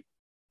one night,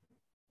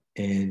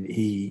 and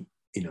he,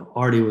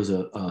 Artie was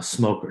a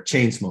smoker,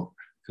 chain smoker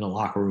in a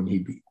locker room.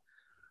 He'd be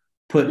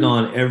putting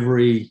on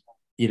every,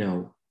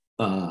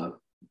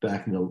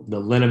 back in the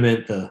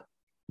liniment, the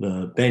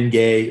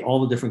Bengay,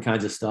 all the different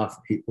kinds of stuff.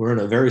 We're in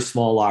a very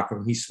small locker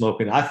room. He's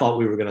smoking. I thought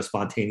we were going to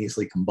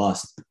spontaneously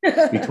combust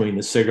between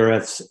the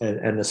cigarettes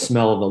and the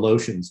smell of the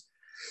lotions.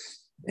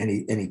 And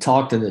he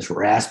talked in this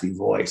raspy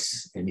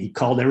voice, and he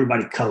called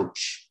everybody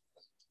coach.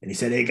 And he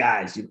said, "Hey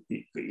guys, you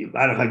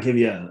mind if I give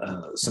you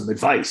some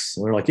advice?"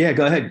 And we're like, "Yeah,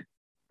 go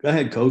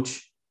ahead,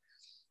 coach."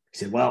 He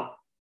said, "Well,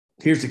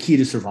 here's the key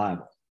to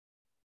survival.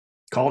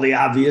 Call the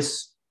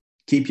obvious,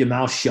 keep your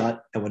mouth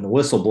shut. And when the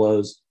whistle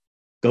blows,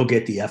 go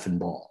get the effing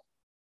ball.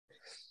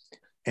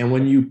 And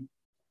when you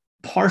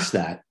parse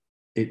that,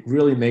 it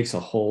really makes a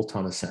whole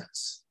ton of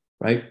sense,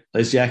 right?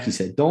 As Jackie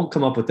said, don't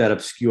come up with that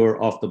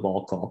obscure off the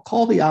ball call.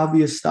 Call the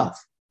obvious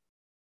stuff.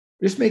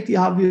 Just make the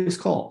obvious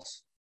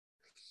calls.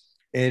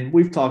 And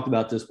we've talked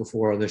about this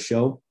before on this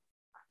show.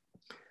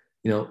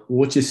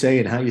 What you say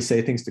and how you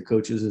say things to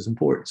coaches is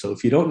important. So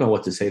if you don't know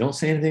what to say, don't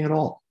say anything at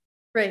all.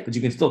 Right. But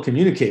you can still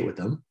communicate with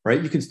them,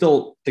 right? You can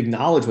still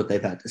acknowledge what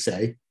they've had to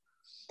say.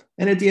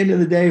 And at the end of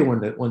the day,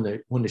 when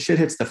the shit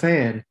hits the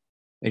fan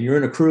and you're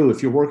in a crew,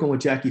 if you're working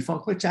with Jackie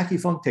Funk, let Jackie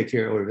Funk take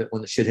care of it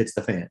when the shit hits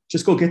the fan.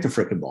 Just go get the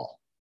frickin' ball.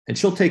 And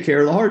she'll take care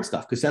of the hard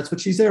stuff because that's what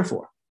she's there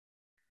for.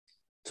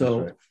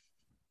 So right.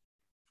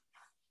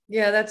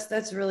 Yeah,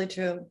 that's really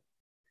true.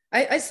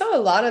 I saw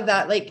a lot of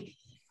that, like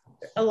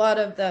a lot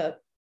of the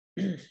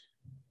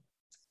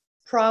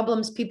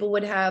problems people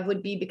would have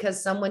would be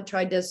because someone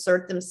tried to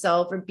assert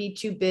themselves or be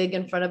too big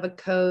in front of a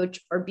coach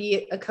or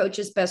be a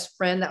coach's best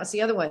friend. That was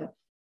the other one.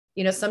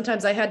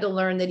 Sometimes I had to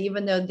learn that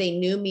even though they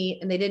knew me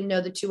and they didn't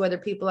know the two other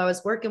people I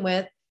was working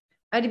with,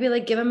 I had to be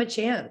like, give them a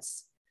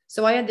chance.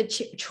 So I had the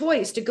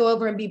choice to go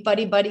over and be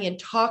buddy and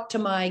talk to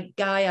my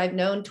guy I've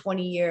known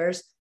 20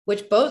 years,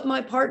 which both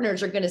my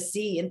partners are going to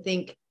see and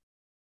think,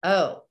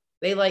 oh,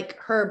 they like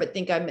her, but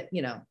think I'm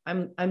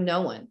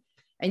no one.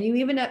 And you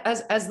even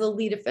as the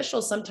lead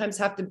official sometimes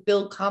have to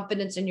build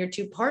confidence in your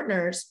two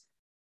partners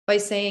by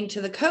saying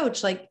to the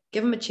coach, like,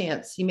 give him a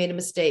chance. He made a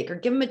mistake, or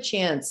give him a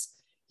chance.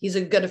 He's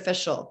a good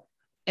official,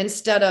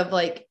 instead of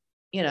like,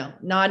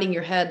 nodding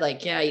your head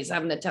like, yeah, he's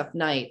having a tough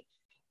night.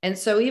 And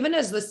so even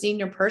as the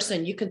senior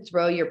person, you can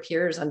throw your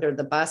peers under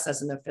the bus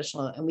as an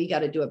official. And we got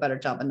to do a better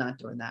job of not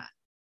doing that.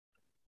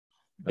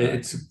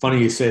 It's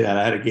funny you say that.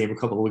 I had a game a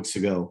couple of weeks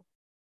ago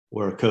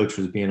where a coach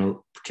was being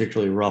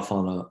particularly rough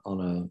on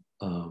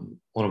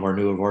one of our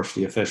newer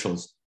varsity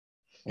officials,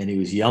 and he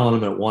was yelling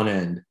him at one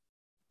end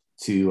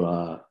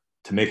to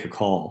make a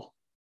call.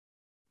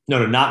 No,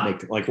 to not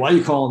make it. Like, why are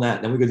you calling that?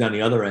 And then we go down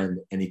the other end,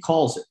 and he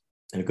calls it,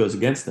 and it goes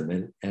against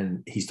him,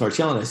 and he starts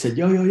yelling. I said,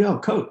 yo,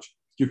 coach,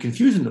 you're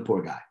confusing the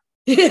poor guy.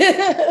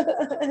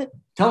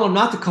 Tell him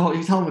not to call.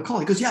 You tell him to call.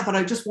 He goes, yeah, but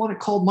I just want it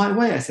called my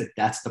way. I said,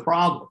 that's the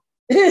problem.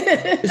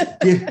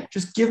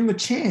 just give him a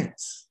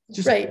chance.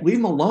 Just leave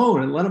him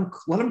alone and let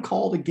him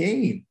call the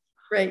game.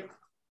 Right.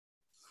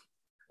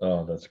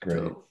 Oh, that's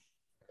great.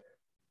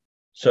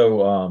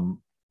 So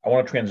I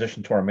want to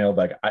transition to our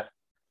mailbag.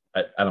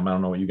 Adam, I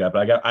don't know what you got,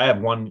 but I have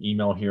one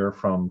email here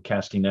from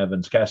Castine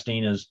Evans.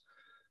 Castine is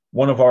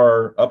one of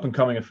our up and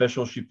coming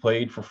officials. She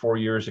played for 4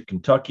 years at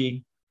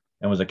Kentucky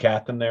and was a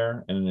captain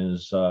there, and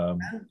is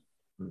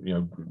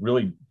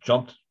really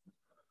jumped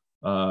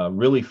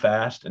really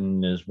fast,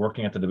 and is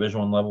working at the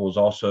Division I level. Is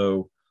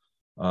also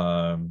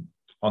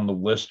on the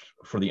list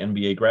for the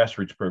NBA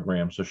grassroots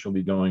program. So she'll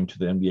be going to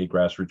the NBA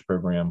grassroots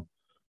program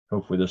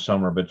hopefully this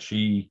summer. But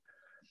she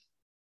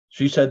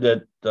said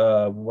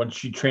that when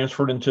she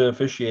transferred into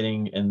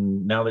officiating,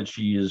 and now that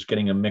she is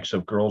getting a mix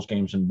of girls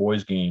games and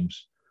boys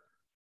games,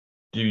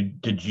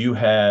 did you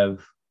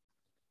have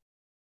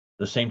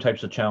the same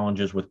types of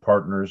challenges with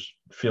partners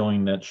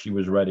feeling that she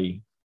was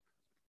ready?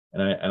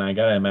 And I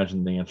gotta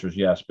imagine the answer is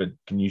yes, but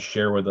can you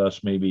share with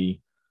us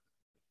maybe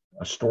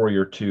a story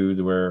or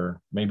two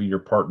where maybe your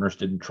partners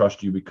didn't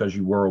trust you because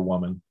you were a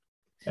woman,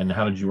 and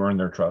how did you earn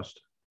their trust?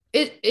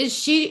 Is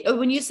she,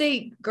 when you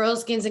say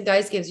girls games and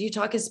guys games, are you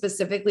talking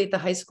specifically at the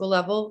high school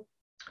level?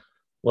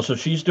 Well, so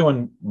she's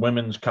doing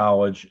women's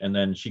college, and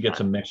then she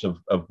gets a mix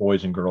of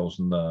boys and girls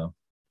in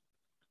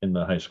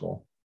the high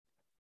school.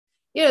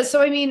 Yeah.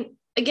 So, I mean,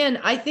 again,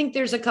 I think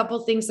there's a couple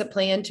things that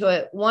play into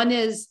it. One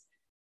is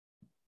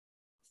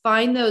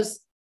find those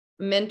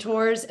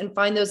mentors and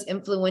find those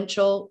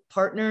influential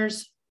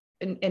partners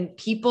and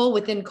people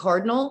within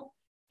Cardinal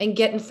and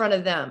get in front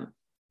of them.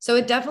 So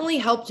it definitely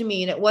helped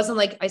me. And it wasn't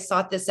like I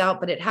sought this out,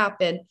 but it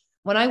happened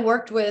when I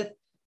worked with,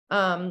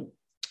 Cronin,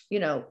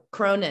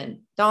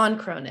 Don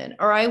Cronin,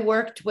 or I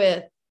worked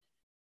with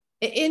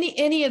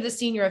any of the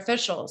senior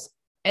officials,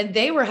 and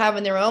they were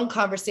having their own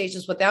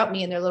conversations without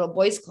me in their little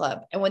boys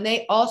club. And when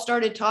they all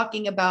started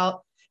talking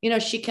about,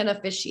 she can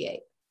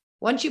officiate.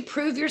 Once you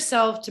prove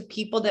yourself to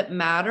people that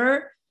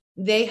matter,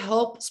 they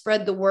help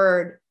spread the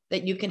word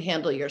that you can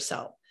handle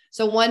yourself.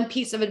 So one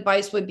piece of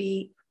advice would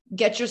be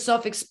get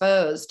yourself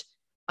exposed,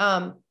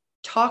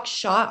 talk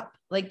shop.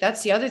 Like,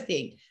 that's the other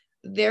thing.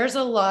 There's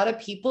a lot of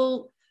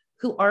people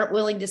who aren't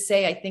willing to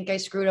say, I think I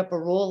screwed up a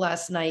rule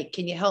last night.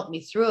 Can you help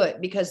me through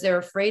it? Because they're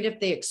afraid if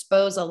they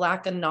expose a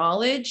lack of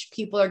knowledge,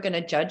 people are going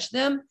to judge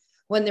them.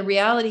 When the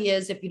reality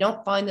is, if you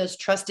don't find those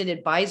trusted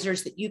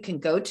advisors that you can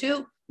go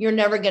to, you're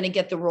never going to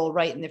get the rule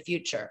right in the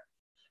future.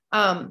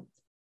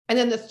 And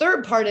then the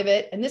third part of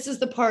it, and this is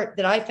the part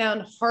that I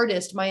found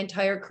hardest my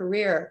entire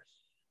career,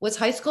 was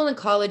high school and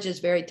college is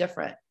very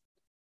different.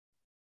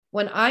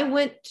 When I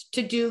went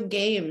to do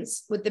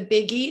games with the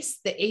Big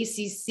East, the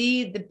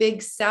ACC, the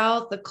Big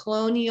South, the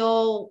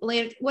Colonial,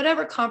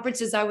 whatever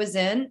conferences I was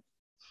in,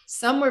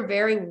 some were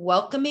very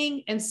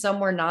welcoming and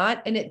some were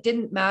not. And it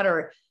didn't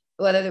matter.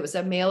 whether it was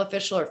a male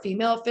official or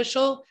female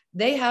official,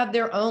 they have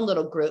their own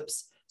little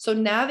groups. So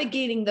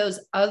navigating those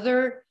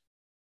other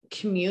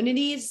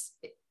communities,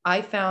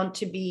 I found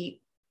to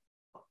be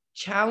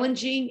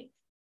challenging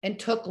and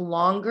took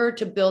longer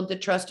to build the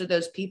trust of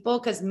those people,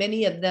 because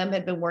many of them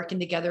had been working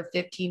together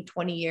 15,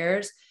 20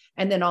 years.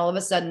 And then all of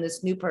a sudden,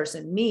 this new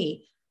person,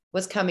 me,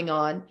 was coming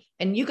on.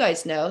 And you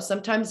guys know,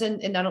 sometimes,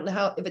 and I don't know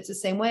how, if it's the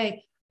same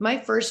way, my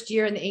first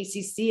year in the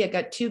ACC, I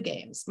got 2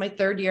 games. My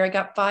third year, I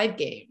got 5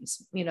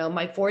 games. You know,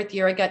 my fourth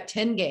year, I got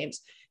 10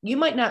 games. You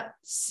might not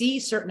see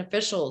certain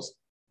officials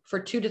for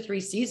 2 to 3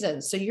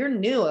 seasons. So you're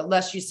new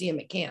unless you see them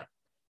at camp.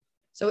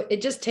 So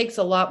it just takes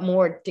a lot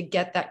more to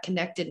get that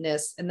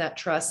connectedness and that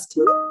trust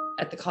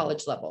at the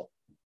college level.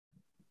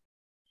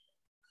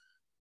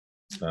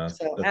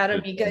 So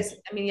Adam, you guys,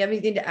 I mean, you have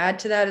anything to add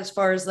to that as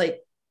far as like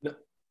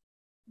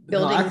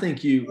building I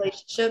think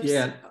relationships?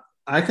 Yeah,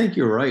 I think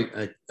you're right.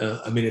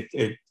 I mean,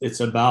 it's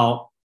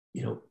about,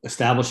 you know,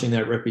 establishing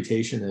that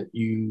reputation that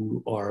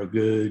you are a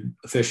good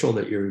official,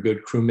 that you're a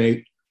good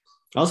crewmate.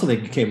 I also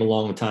think it came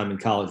along a time in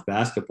college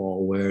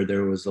basketball where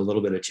there was a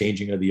little bit of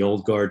changing of the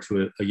old guard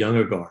to a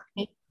younger guard.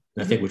 And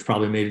I think which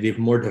probably made it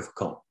even more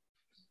difficult.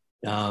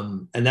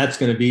 And that's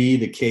going to be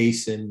the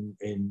case in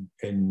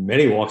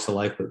many walks of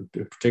life, but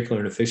in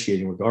particular in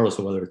officiating, regardless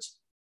of whether it's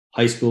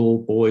high school,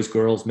 boys,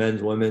 girls,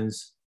 men's,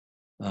 women's.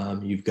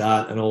 You've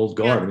got an old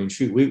guard. Yeah. I mean,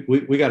 shoot,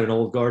 we got an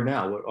old guard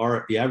now.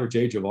 The average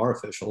age of our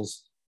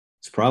officials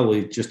is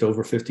probably just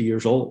over 50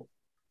 years old.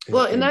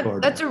 Well, and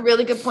that's a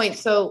really good point.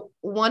 So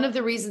one of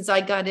the reasons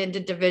I got into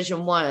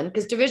Division I,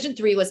 because Division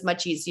III was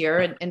much easier,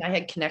 and I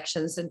had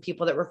connections and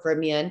people that referred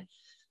me in.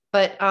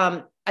 But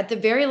at the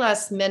very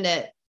last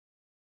minute,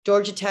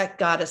 Georgia Tech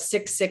got a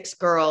 6'6"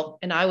 girl,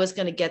 and I was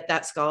going to get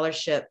that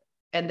scholarship.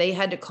 And they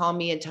had to call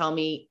me and tell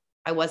me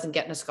I wasn't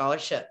getting a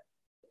scholarship.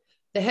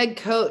 The head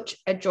coach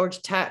at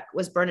Georgia Tech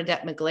was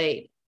Bernadette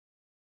McGlade.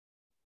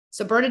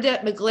 So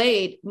Bernadette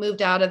McGlade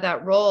moved out of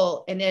that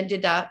role and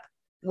ended up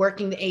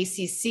working the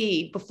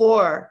ACC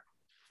before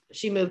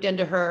she moved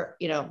into her,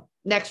 you know,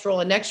 next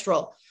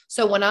role.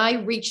 So when I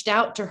reached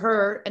out to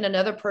her and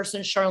another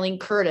person, Charlene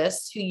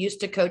Curtis, who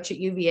used to coach at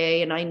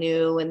UVA and I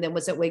knew, and then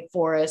was at Wake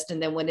Forest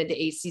and then went into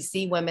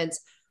ACC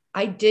women's,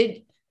 I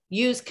did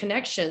use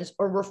connections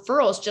or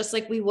referrals, just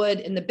like we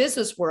would in the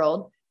business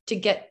world, to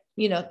get,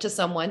 you know, to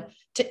someone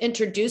to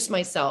introduce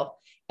myself.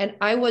 And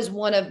I was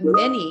one of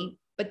many,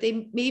 but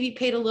they maybe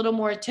paid a little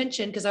more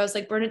attention because I was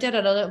like, Bernadette,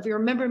 I don't know if you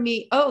remember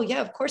me. Oh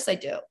yeah, of course I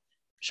do.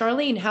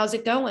 Charlene, how's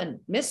it going?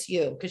 Miss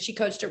you. Because she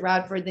coached at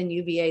Radford, then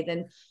UVA,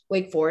 then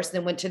Wake Forest,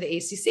 then went to the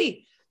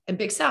ACC and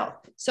Big South.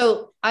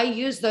 So I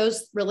use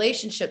those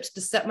relationships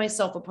to set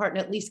myself apart and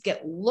at least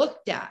get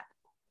looked at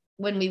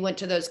when we went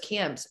to those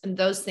camps. And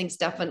those things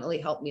definitely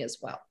helped me as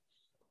well.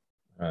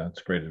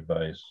 That's great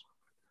advice.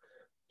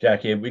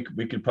 Jackie, we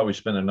could probably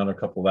spend another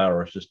couple of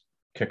hours just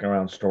kicking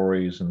around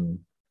stories and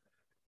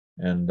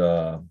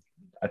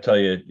I tell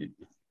you,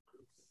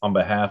 on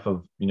behalf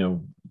of, you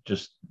know,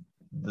 just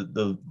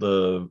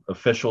the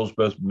officials,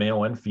 both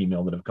male and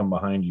female, that have come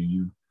behind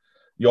you,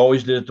 you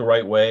always did it the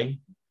right way.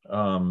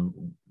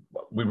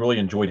 We really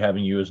enjoyed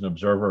having you as an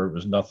observer. It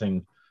was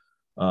nothing.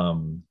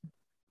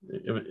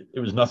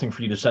 It was nothing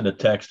for you to send a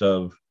text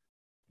of,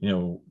 you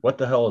know, what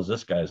the hell is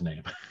this guy's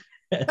name,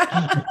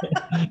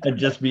 and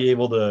just be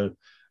able to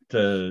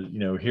you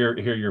know hear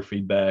your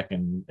feedback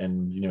and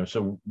you know,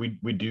 so we'd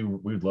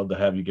love to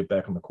have you get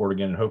back on the court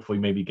again, and hopefully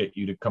maybe get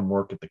you to come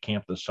work at the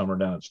camp this summer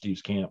down at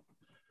Steve's camp,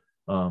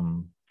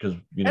 because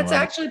you know that's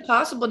actually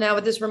possible now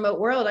with this remote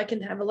world. I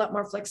can have a lot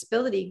more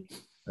flexibility.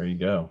 There you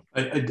go.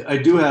 I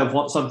do have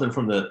something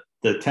from the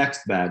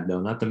text bag, though,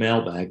 not the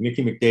mail bag.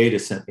 Nikki McDade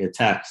has sent me a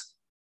text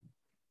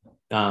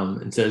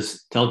and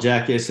says, tell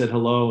Jackie I said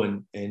hello,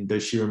 and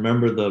does she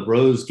remember the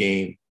Rose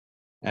game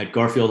at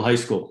Garfield High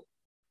School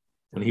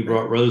when he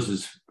brought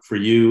roses for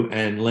you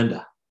and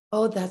Linda?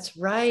 Oh, that's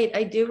right.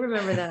 I do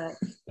remember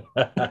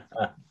that.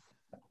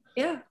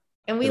 Yeah.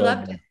 And we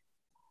loved it.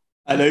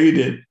 I know you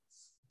did.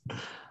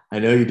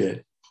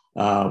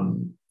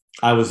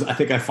 I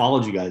think I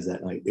followed you guys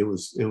that night. It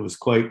was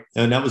quite,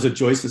 and that was a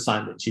Joyce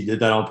assignment. She did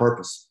that on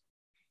purpose.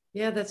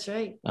 Yeah, that's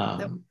right.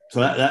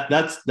 So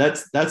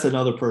that's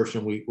another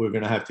person we're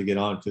going to have to get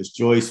on, because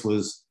Joyce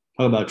was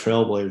talking about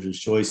Trailblazers.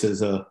 Joyce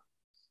is a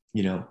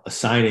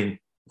signing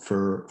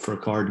for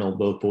Cardinal,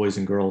 both boys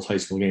and girls high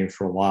school games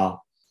for a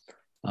while.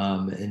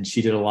 And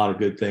she did a lot of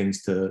good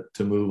things to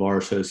move our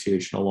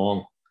association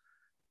along.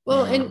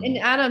 Well, and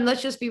Adam,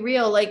 let's just be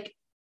real. Like,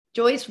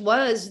 Joyce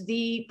was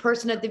the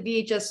person at the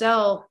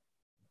VHSL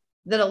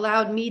that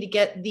allowed me to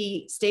get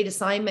the state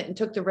assignment and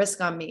took the risk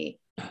on me.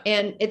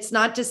 And it's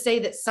not to say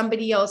that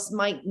somebody else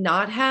might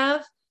not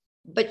have,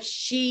 but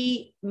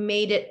she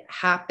made it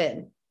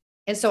happen.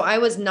 And so I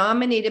was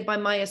nominated by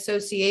my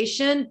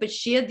association, but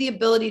she had the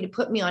ability to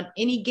put me on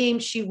any game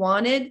she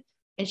wanted.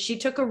 And she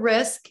took a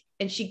risk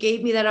and she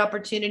gave me that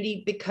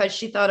opportunity because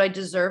she thought I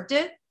deserved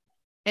it.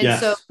 And yes,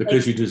 so,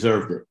 because you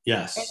deserved it.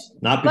 Yes.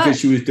 Not because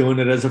she was doing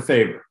it as a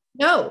favor.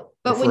 No,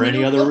 but for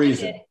any other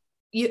reason.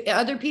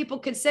 other people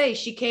could say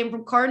she came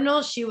from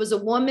Cardinal, she was a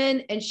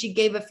woman, and she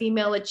gave a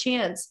female a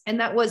chance. And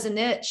that wasn't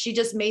it. She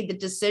just made the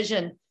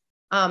decision.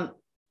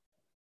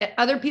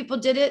 Other people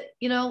did it,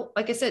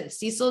 like I said,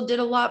 Cecil did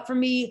a lot for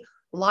me.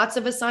 Lots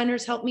of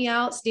assigners helped me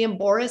out. Stan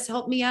Boris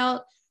helped me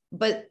out.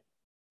 But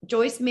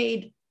Joyce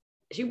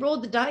she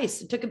rolled the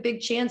dice and took a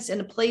big chance in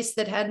a place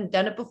that hadn't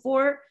done it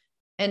before.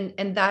 And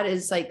that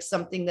is like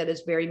something that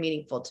is very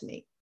meaningful to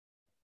me.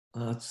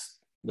 That's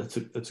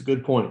a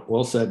good point.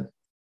 Well said.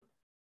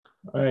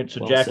 All right.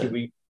 So well Jackie,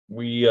 said.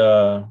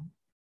 we're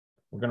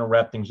going to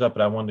wrap things up,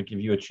 but I wanted to give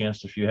you a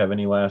chance if you have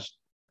any last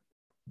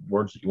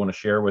words that you want to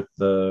share with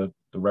the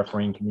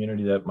refereeing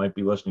community that might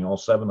be listening, all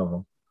 7 of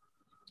them.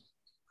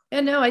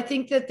 Yeah, no, I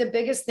think that the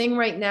biggest thing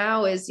right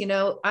now is,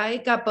 I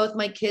got both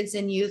my kids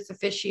in youth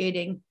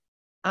officiating.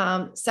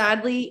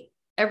 Sadly,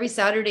 every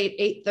Saturday at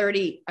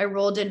 8:30, I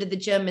rolled into the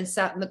gym and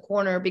sat in the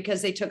corner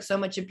because they took so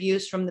much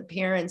abuse from the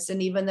parents.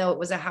 And even though it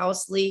was a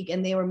house league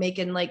and they were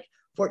making like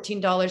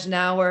 $14 an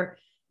hour,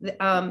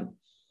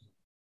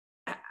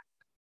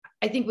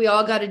 I think we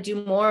all got to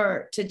do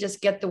more to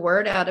just get the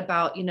word out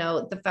about,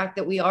 the fact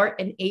that we are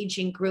an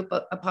aging group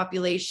of a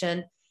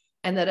population,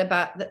 and that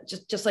about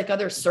just like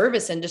other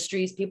service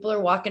industries, people are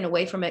walking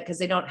away from it because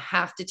they don't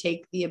have to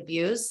take the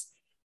abuse.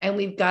 And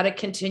we've got to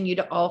continue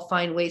to all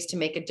find ways to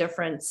make a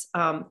difference.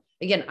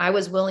 Again, I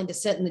was willing to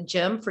sit in the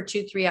gym for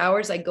 2-3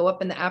 hours. I go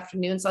up in the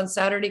afternoons on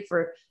Saturday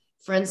for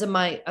friends of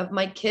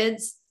my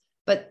kids,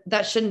 but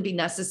that shouldn't be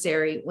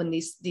necessary when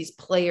these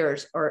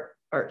players are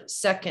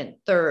second,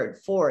 third,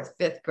 fourth,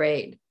 fifth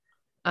grade.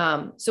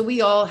 So we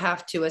all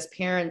have to, as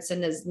parents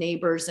and as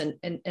neighbors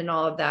and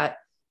all of that,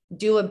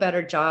 do a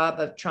better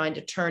job of trying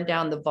to turn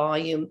down the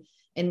volume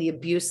and the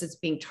abuse that's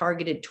being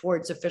targeted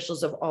towards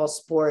officials of all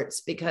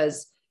sports,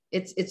 because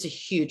it's a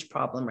huge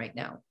problem right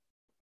now.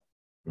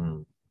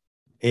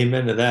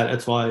 Amen to that.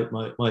 That's why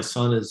my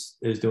son is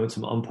doing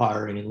some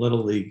umpiring in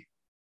Little League,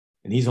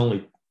 and he's not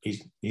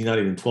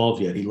even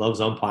 12 yet. He loves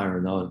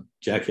umpiring though.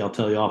 Jackie, I'll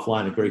tell you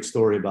offline a great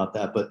story about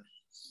that. But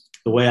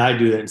the way I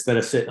do it, instead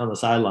of sitting on the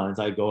sidelines,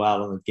 I go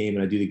out on the game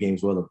and I do the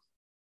games with him.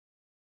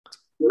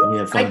 And we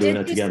have fun doing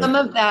that together. Some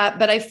of that,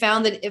 but I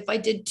found that if I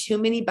did too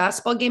many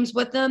basketball games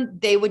with them,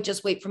 they would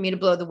just wait for me to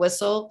blow the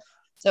whistle.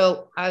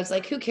 So I was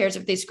like, who cares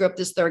if they screw up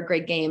this 3rd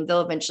grade game?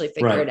 They'll eventually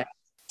figure it out.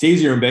 It's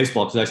easier in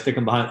baseball because I stick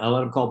them behind. I let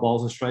them call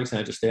balls and strikes, and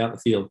I just stay out in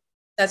the field.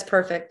 That's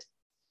perfect.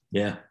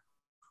 Yeah.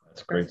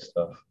 That's great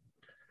stuff.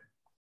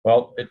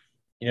 Well,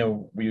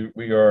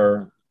 we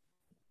are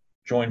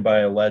joined by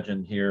a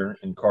legend here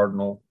in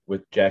Cardinal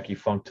with Jackie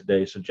Funk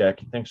today. So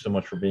Jackie, thanks so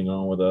much for being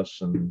on with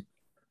us, and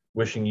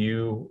wishing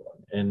you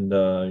and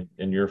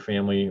your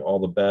family all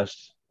the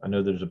best. I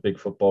know there's a big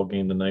football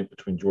game tonight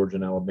between Georgia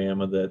and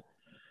Alabama that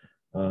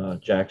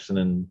Jackson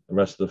and the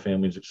rest of the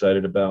family is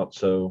excited about.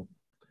 So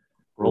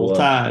roll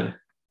Tide.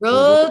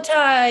 Roll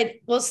Tide.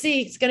 We'll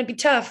see. It's going to be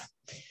tough.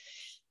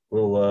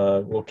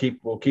 We'll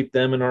keep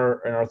them in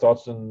our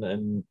thoughts,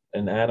 and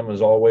Adam,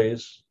 as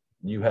always,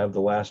 you have the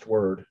last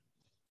word.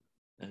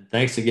 And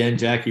thanks again,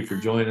 Jackie, for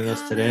joining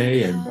us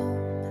today. And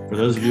for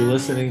those of you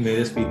listening, may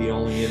this be the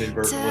only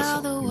inadvertent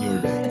whistle in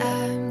your day.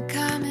 I'm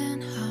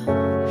coming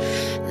home.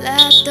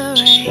 Let the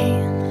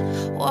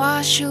rain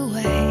wash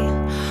away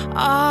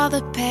all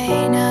the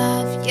pain of